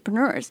friends are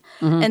entrepreneurs.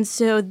 And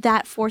so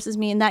that forces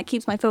me and that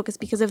keeps my focus,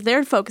 because if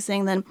they're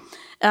focusing, then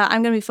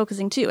I'm going to be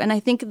focusing too. And I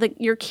think that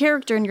your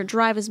character and your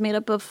drive is made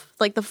up of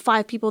like the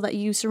 5 people that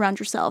you surround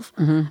yourself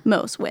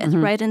most with,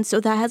 right? And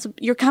so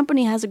your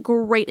company has a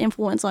great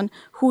influence on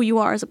who you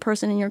are as a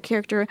person and your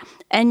character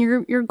and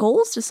your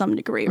goals to some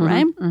degree,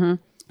 right?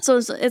 So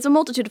it's a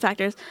multitude of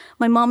factors.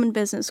 My mom and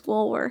business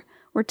school were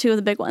 2 of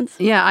the big ones.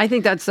 Yeah, I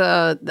think that's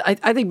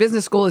I think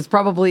business school is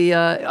probably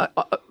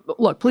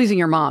look, pleasing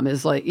your mom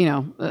is like,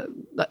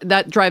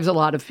 that drives a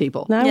lot actually.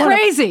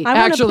 I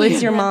want to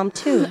please your mom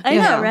too. I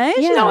know, right?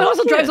 Yeah. No, it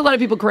also drives a lot of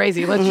people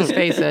crazy. Let's just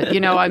face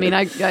it. I mean,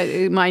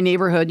 I my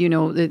neighborhood,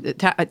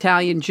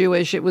 Italian,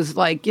 Jewish. It was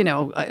like,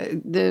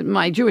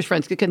 my Jewish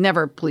friends could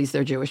never please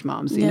their Jewish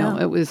moms.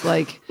 It was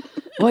like,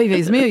 oy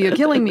vey's mio, you're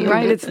killing me,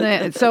 right?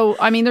 So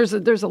I mean, there's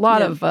a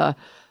lot of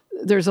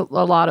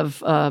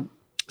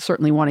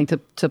certainly wanting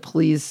to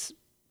please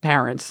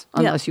parents,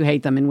 unless you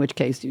hate them, in which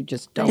case you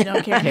just don't, You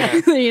don't care.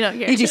 You don't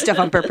care. You do stuff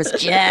on purpose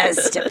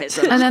just to piss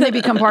them off. And then they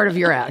become part of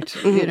your act.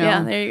 You know?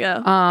 Yeah, there you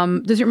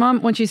go. Does your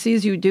mom, when she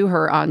sees you do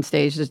her on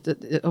stage,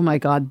 oh my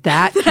God,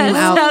 that came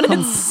out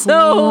sounded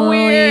so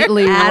weird.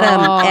 completely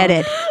Adam, wrong.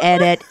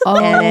 edit.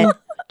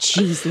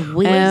 Jeez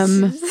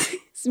Louise.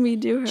 It's me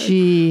do her.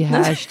 G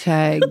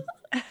hashtag.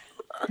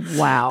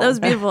 Wow. That was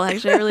beautiful,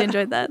 actually. I really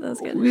enjoyed that. That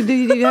was good.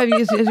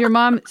 Has your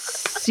mom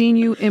seen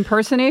you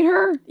impersonate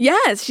her?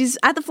 Yes, she's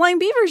at the Flying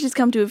Beaver. She's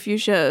come to a few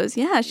shows.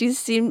 Yeah, she's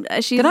seen.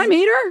 Did I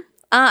meet her?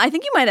 I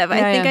think you might have.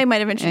 I think yeah. I might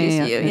have introduced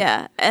Yeah, you.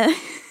 yeah. Yeah.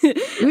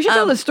 We should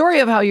tell the story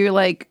of how you're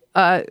like,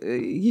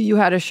 you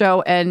had a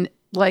show and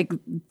like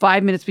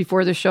 5 minutes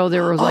before the show,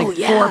 there was like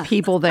yeah. 4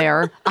 people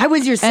there. I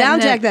was your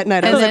sound check that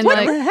night. I was like,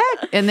 what the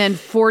heck? And then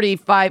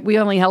 45, we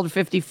only held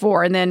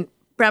 54. And then,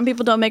 Brown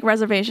people don't make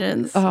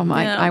reservations. oh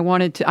my, you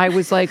know? I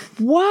was like,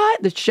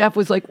 what? The chef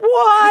was like,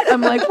 what? I'm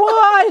like,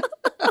 what?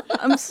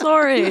 I'm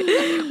sorry.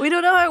 We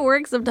don't know how it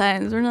works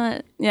sometimes. We're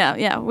not. Yeah.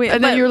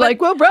 And then you're like,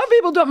 well, brown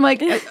people don't. I'm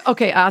like,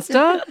 okay,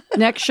 Asta,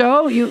 next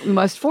show, you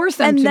must force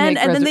them to make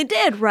and then they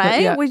did,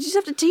 right? Yeah. We just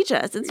have to teach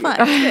us. It's fine.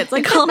 It's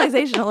like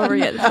colonization all over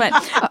again. It's fine.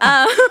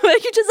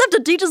 You just have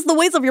to teach us the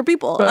ways of your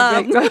people.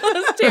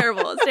 It's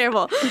terrible.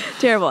 It's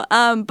terrible.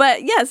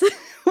 But yes,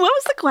 what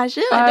was the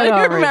question? I don't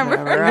even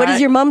remember. What does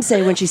your mom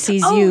say when she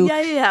sees you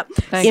Yeah.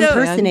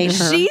 impersonate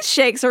her? She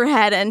shakes her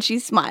head and she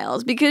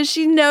smiles because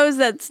she knows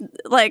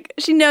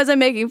she knows I'm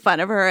making fun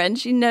of her, and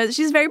she knows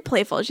she's very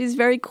playful. She's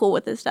very cool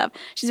with this stuff.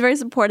 She's very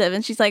supportive,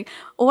 and she's like,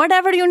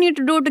 whatever you need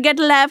to do to get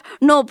a laugh,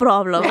 no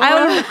problem.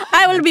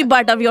 I will be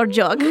part of your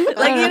joke.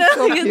 Like, you know,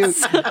 so cute.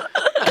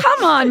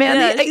 Come on,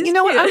 man. Yeah, You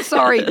know what? I'm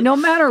sorry. No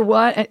matter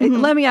what,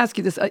 let me ask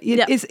you this: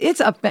 Yeah. is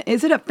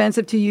it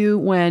offensive to you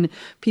when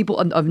people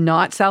of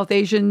not South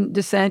Asian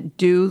descent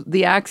do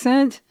the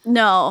accent?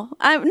 No,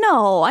 I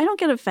don't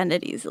get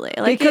offended easily.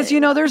 Like, Because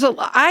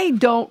I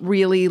don't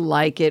really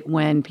like it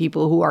when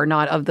people who are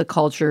not of the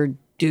culture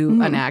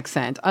do an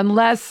accent,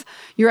 unless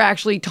you're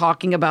actually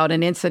talking about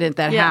an incident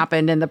that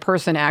happened and the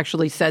person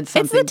actually said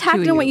something. it's the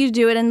tact to in what you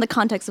do it in the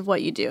context of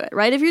what you do it,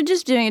 right? If you're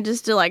just doing it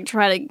just to like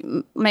try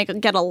to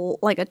get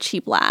a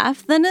cheap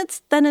laugh, then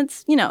it's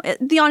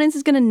the audience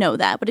is going to know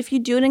that. But if you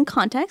do it in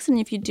context and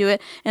if you do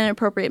it in an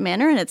appropriate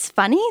manner and it's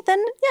funny,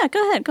 then yeah,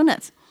 go ahead, go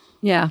nuts.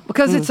 Yeah,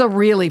 because it's a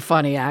really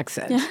funny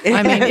accent.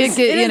 I mean, It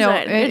is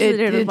right.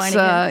 It's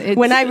funny,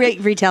 when I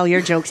retell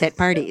your jokes at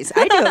parties,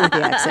 I do it with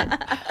the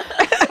accent.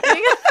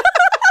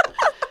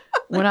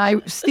 When I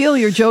steal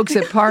your jokes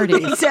at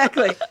parties.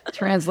 Exactly.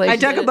 Translation. I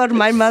talk about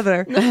my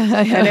mother,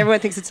 and everyone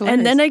thinks it's hilarious.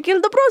 And then I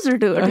killed the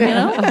prostitute, you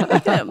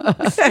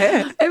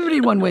know?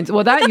 Everyone wins.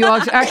 Well, that you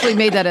actually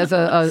made that as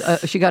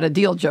a she got a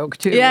deal joke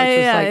too.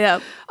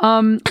 Yeah.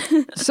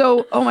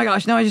 So, oh my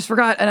gosh, now I just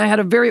forgot, and I had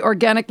a very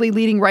organically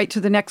leading right to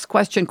the next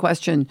question.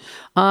 Stop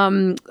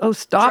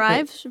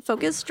Drive, it.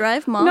 focus,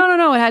 drive, mom.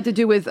 No. It had to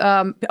do with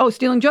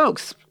stealing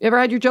jokes. You ever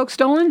had your jokes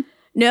stolen?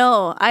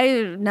 No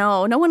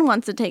one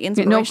wants to take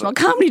inspirational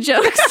comedy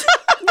jokes.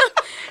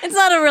 It's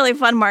not a really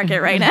fun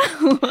market right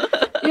now.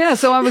 Yeah,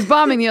 so I was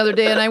bombing the other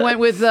day, and I went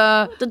with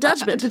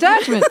Detachment.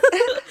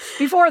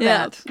 Before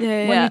that,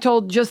 Yeah. when you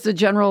told just the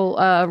general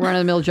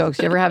run-of-the-mill jokes,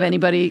 do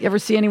you ever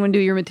see anyone do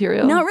your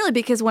material? Not really,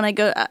 because when I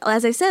go,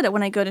 as I said,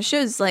 when I go to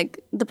shows, like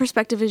the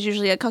perspective is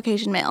usually a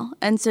Caucasian male,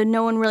 and so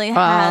no one really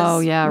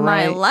has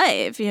my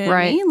life. You know what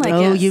I mean?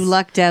 Like, you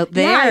lucked out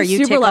there. Yeah,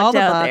 you tick all the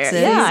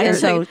boxes. Yeah, and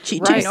so too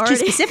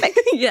specific.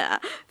 Yeah,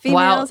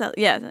 females. Wow.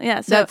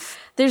 Yeah. So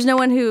there's no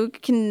one who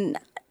can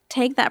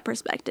take that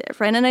perspective,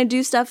 right? And I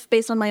do stuff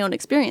based on my own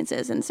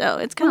experiences, and so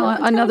it's kind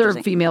of another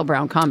female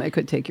brown comic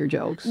could take your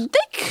jokes. They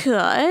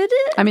could.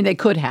 I mean, they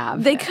could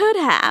have. They could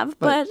have,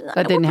 but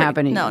that didn't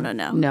happen.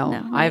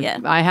 No.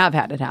 I have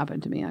had it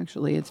happen to me.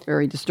 Actually, it's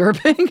very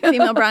disturbing.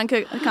 Female brown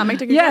comic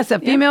took your yes,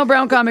 joke? a female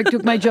brown comic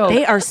took my joke.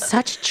 They are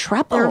such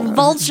trouble. They're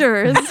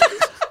vultures.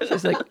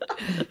 She's like,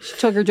 she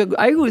took her joke.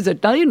 I was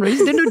Italian,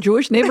 raised in a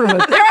Jewish neighborhood.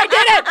 There, I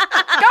did it.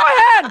 Go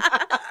ahead.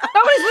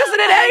 Nobody's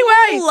listening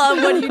anyway. I love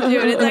what you do,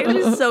 and it's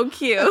actually so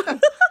cute.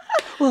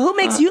 Well, who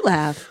makes you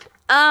laugh?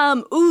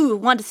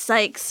 Wanda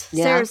Sykes,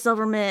 Sarah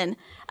Silverman,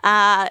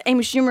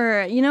 Amy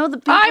Schumer. You know the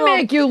people. I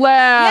make you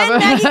laugh. Yeah,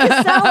 Maggie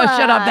Casella.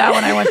 Shut up. That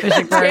one I went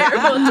fishing for.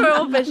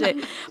 Terrible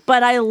fishing.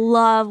 But I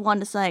love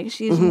Wanda Sykes.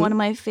 She's one of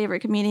my favorite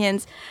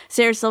comedians.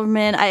 Sarah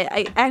Silverman.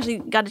 I actually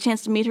got a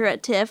chance to meet her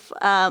at TIFF.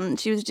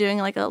 She was doing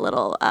like a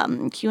little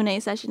Q&A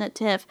session at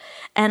TIFF,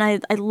 and I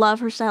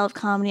love her style of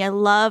comedy. I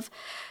love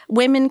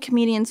women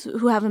comedians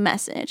who have a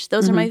message.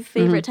 Those are my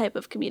favorite type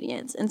of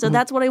comedians. And so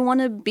that's what I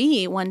want to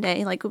be one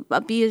day, like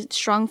be a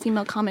strong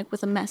female comic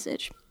with a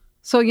message.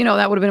 So,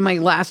 that would have been my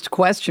last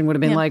question, would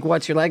have been like,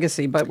 what's your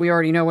legacy? But we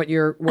already know what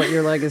your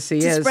legacy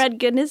to is. spread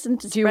goodness and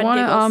to Do you spread want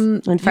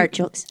giggles. And fart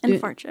jokes. And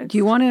fart jokes. Do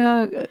you want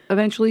to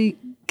eventually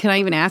can I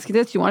even ask you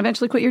this? Do you want to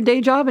eventually quit your day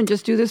job and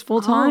just do this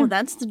full time? Oh,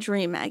 that's the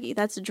dream, Maggie.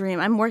 That's the dream.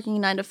 I'm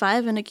working 9 to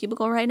 5 in a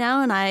cubicle right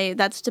now, and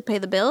that's to pay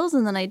the bills,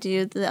 and then I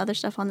do the other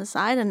stuff on the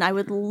side. And I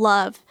would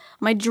love,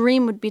 my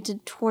dream would be to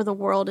tour the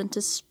world and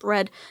to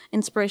spread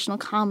inspirational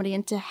comedy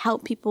and to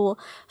help people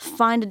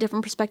find a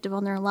different perspective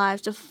on their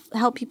lives, to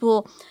help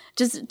people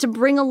just to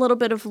bring a little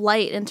bit of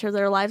light into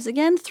their lives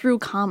again through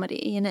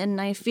comedy. And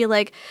I feel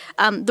like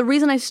the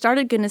reason I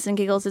started Goodness and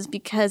Giggles is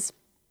because,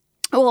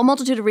 well, a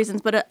multitude of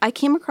reasons, but I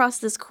came across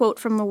this quote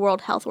from the World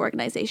Health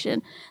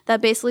Organization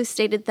that basically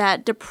stated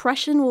that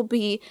depression will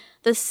be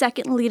the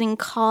second leading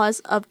cause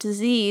of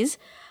disease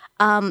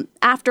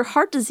after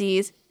heart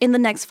disease in the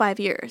next 5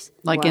 years.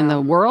 Like in the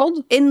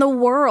world? In the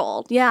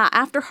world, yeah.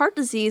 After heart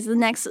disease, the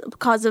next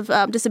cause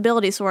of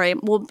disability,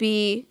 will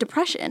be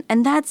depression.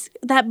 And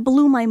that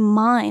blew my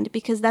mind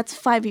because that's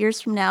 5 years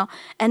from now.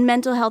 And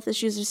mental health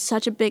issues are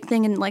such a big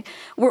thing. And like,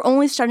 we're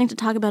only starting to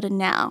talk about it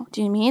now.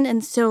 Do you know what I mean?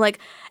 And so like,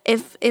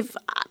 if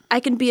I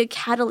can be a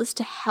catalyst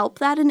to help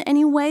that in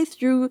any way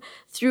through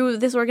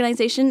this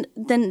organization,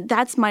 then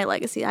that's my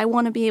legacy. I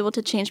want to be able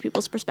to change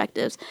people's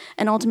perspectives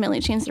and ultimately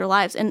change their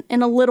lives in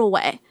a little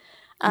way.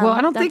 Well,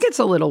 I don't think it's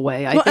a little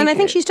way. I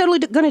think she's totally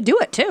going to do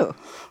it too.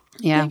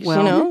 Yeah,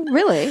 well,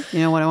 really. You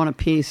know what? I want a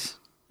piece.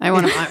 I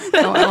want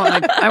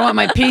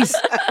my piece.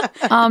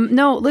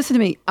 No, listen to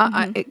me,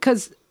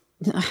 because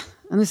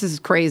and this is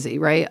crazy,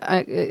 right?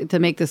 To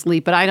make this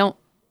leap, but I don't.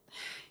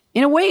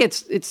 In a way,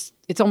 it's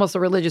almost a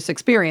religious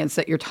experience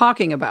that you're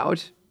talking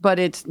about, but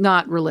it's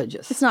not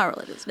religious. It's not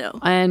religious, no.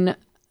 And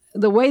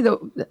the way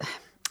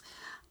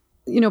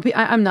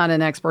I'm not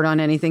an expert on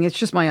anything. It's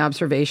just my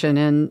observation,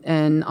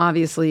 and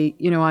obviously,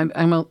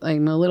 I'm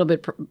a little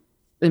bit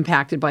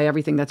impacted by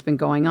everything that's been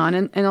going on,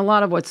 and a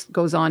lot of what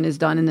goes on is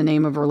done in the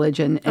name of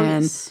religion,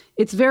 and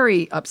it's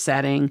very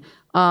upsetting.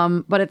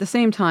 But at the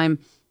same time,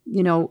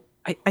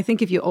 I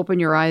think if you open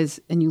your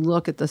eyes and you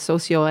look at the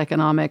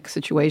socioeconomic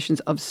situations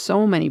of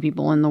so many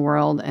people in the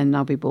world, and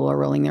now people are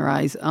rolling their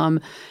eyes,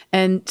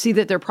 and see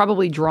that they're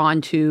probably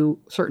drawn to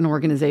certain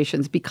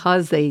organizations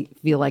because they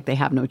feel like they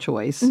have no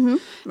choice,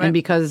 and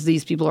because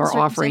these people are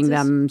offering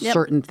them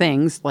certain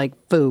things like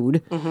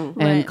food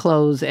and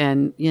clothes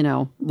and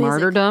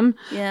martyrdom,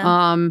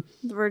 the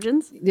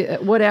virgins,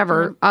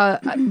 whatever.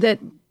 That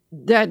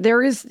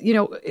there is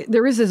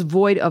this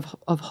void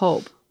of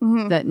hope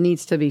that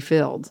needs to be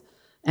filled.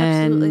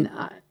 Absolutely.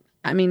 And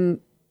I mean,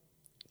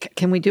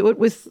 can we do it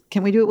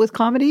with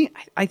comedy?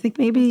 I think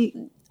maybe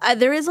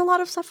there is a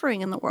lot of suffering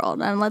in the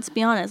world, and let's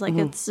be honest. Like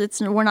it's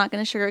we're not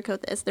going to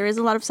sugarcoat this. There is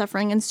a lot of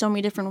suffering in so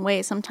many different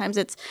ways. Sometimes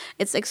it's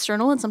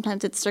external, and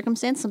sometimes it's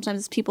circumstance. Sometimes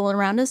it's people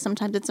around us.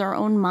 Sometimes it's our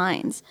own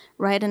minds,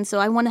 right? And so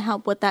I want to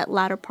help with that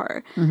latter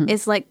part.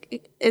 Is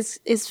like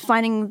is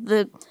finding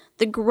the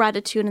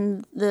gratitude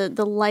and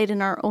the light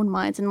in our own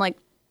minds, and like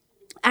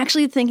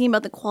actually thinking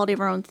about the quality of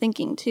our own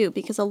thinking too,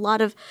 because a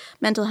lot of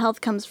mental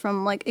health comes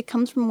from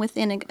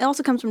within. It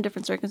also comes from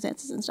different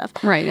circumstances and stuff.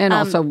 Right, and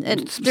also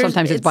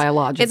sometimes it's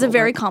biological. It's a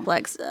very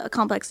complex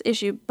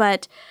issue,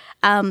 but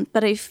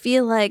I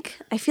feel like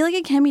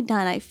it can be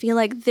done. I feel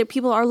like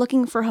people are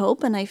looking for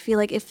hope, and I feel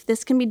like if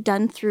this can be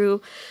done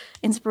through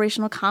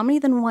inspirational comedy,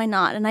 then why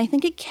not? And I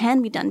think it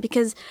can be done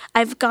because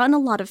I've gotten a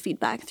lot of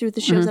feedback through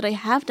the shows that I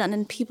have done,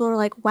 and people are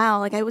like, wow,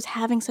 like I was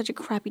having such a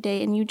crappy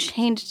day and you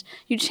changed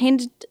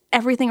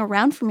everything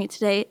around for me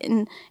today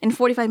in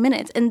 45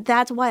 minutes. And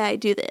that's why I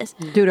do this.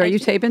 Dude, are you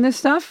taping this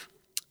stuff?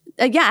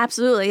 Yeah,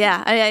 absolutely.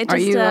 Yeah. I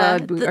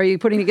just, are you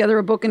putting together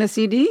a book and a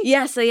CD?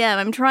 Yes, I am.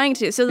 I'm trying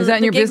to. So is that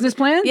in your business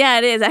plan? Yeah,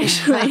 it is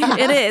actually.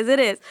 It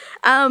is.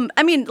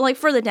 I mean, like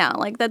further down,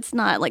 like that's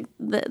not like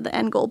the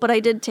end goal. But I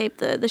did tape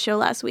the show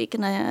last week,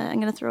 and I'm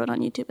gonna throw it on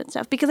YouTube and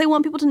stuff because I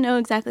want people to know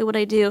exactly what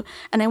I do,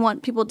 and I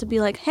want people to be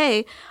like,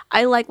 hey,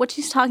 I like what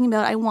she's talking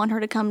about. I want her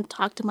to come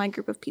talk to my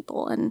group of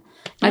people. And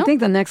I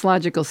think the next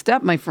logical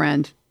step, my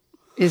friend,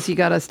 is you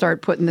got to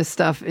start putting this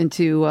stuff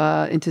into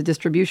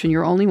distribution.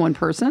 You're only one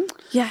person.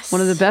 Yes. One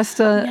of the best,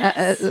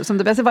 some of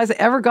the best advice I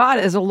ever got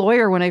as a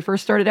lawyer when I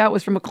first started out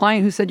was from a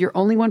client who said, you're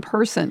only one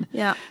person.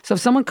 Yeah. So if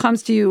someone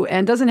comes to you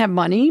and doesn't have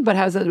money but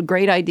has a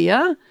great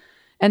idea,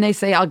 and they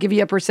say, I'll give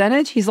you a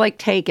percentage, he's like,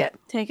 take it.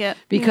 Take it.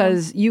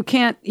 Because you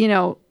can't,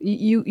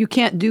 you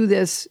can't do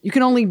this. You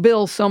can only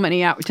bill so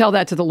many hours. Tell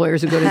that to the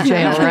lawyers who go to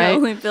jail, right?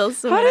 only bill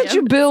so How many did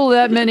you bill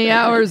that many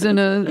hours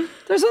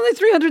there's only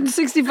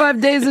 365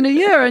 days in a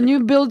year and you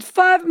billed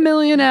 5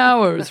 million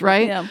hours,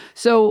 right? Yeah.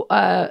 So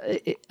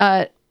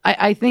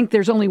I think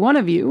there's only one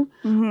of you.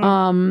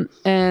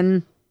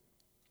 And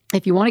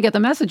if you want to get the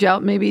message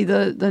out, maybe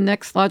the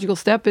next logical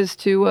step is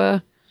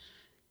to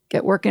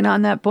get working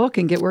on that book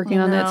and get working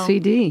on that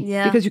CD.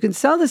 Yeah. Because you can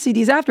sell the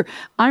CDs after.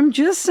 I'm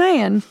just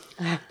saying,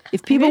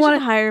 if people want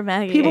to hire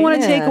Maggie, people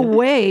want to take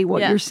away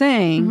what you're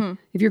saying,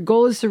 if your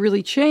goal is to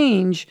really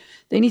change,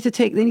 they need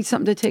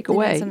something to take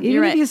away.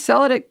 Even if you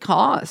sell it at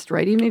cost,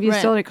 right? Even if you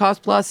sell it at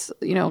cost plus,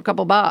 a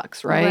couple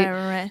bucks, right?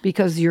 Right.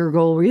 Because your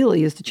goal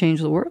really is to change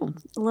the world.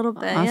 A little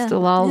bit, Hasta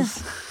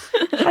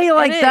How do you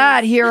like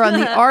that here on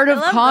The Art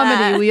of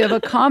Comedy? That. We have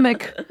a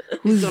comic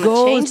whose gonna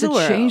goal change is to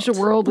the change the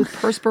world with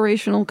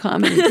perspirational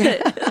comedy.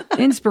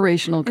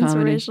 Inspirational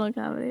comedy. Inspirational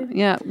comedy.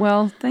 Yeah,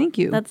 well, thank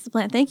you. That's the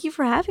plan. Thank you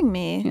for having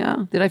me.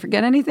 Yeah. Did I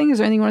forget anything? Is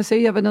there anything you want to say?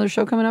 You have another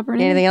show coming up or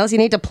anything? Anything else you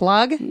need to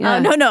plug? Yeah.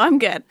 No, I'm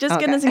good. Just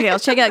Goodness and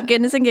Giggles. Check out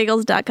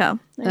goodnessandgiggles.com.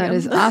 There you That go.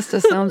 is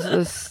Asta.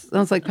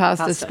 Sounds like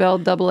pasta,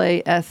 spelled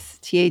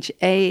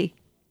AASTHALAL.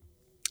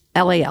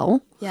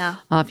 Yeah.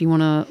 If you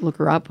want to look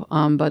her up,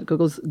 but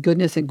Google's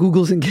Goodness and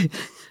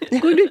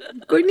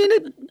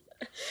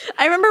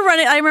I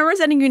remember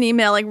sending you an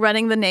email like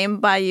running the name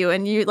by you,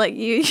 and you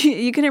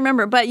couldn't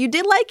remember, but you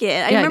did like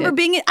it. I remember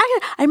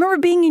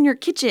being in your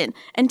kitchen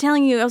and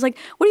telling you, I was like,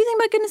 "What do you think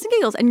about Goodness and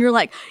Giggles?" And you're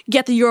like,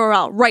 "Get the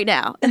URL right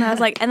now." And I was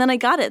like, and then I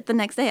got it the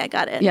next day. I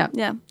got it. Yeah.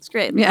 It's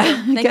great. Yeah, So,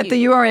 thank get you.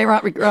 the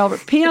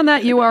URL. Pee on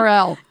that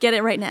URL. Get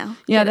it right now.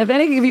 Yeah, if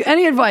any give you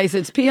any advice,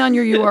 it's pee on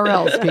your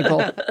URLs, people.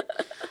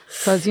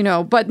 Because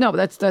but no,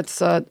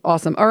 that's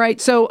awesome. All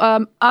right, so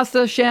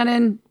Asta,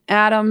 Shannon,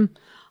 Adam,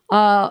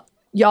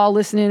 y'all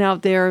listening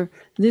out there,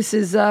 this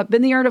has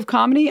been The Art of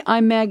Comedy.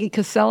 I'm Maggie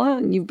Casella,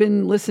 and you've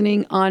been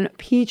listening on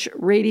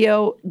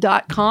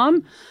peachradio.com.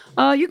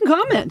 You can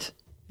comment.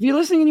 If you're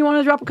listening and you want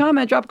to drop a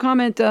comment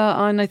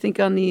on the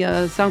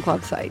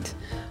SoundCloud site.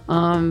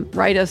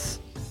 Write us.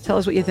 Tell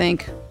us what you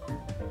think.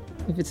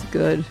 If it's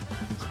good.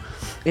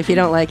 If you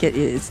don't like it,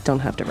 you don't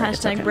have to write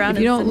Hashtag it. brown.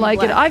 If you don't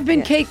like it, I've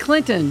been Kate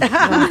Clinton. She's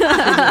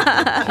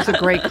a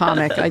great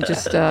comic. I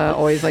just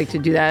always like to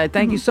do that.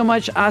 Thank you so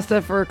much,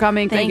 Asta, for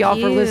coming. Thank you all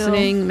for you.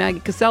 listening. Maggie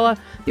Casella,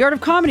 The Art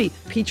of Comedy,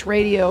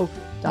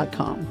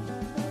 peachradio.com.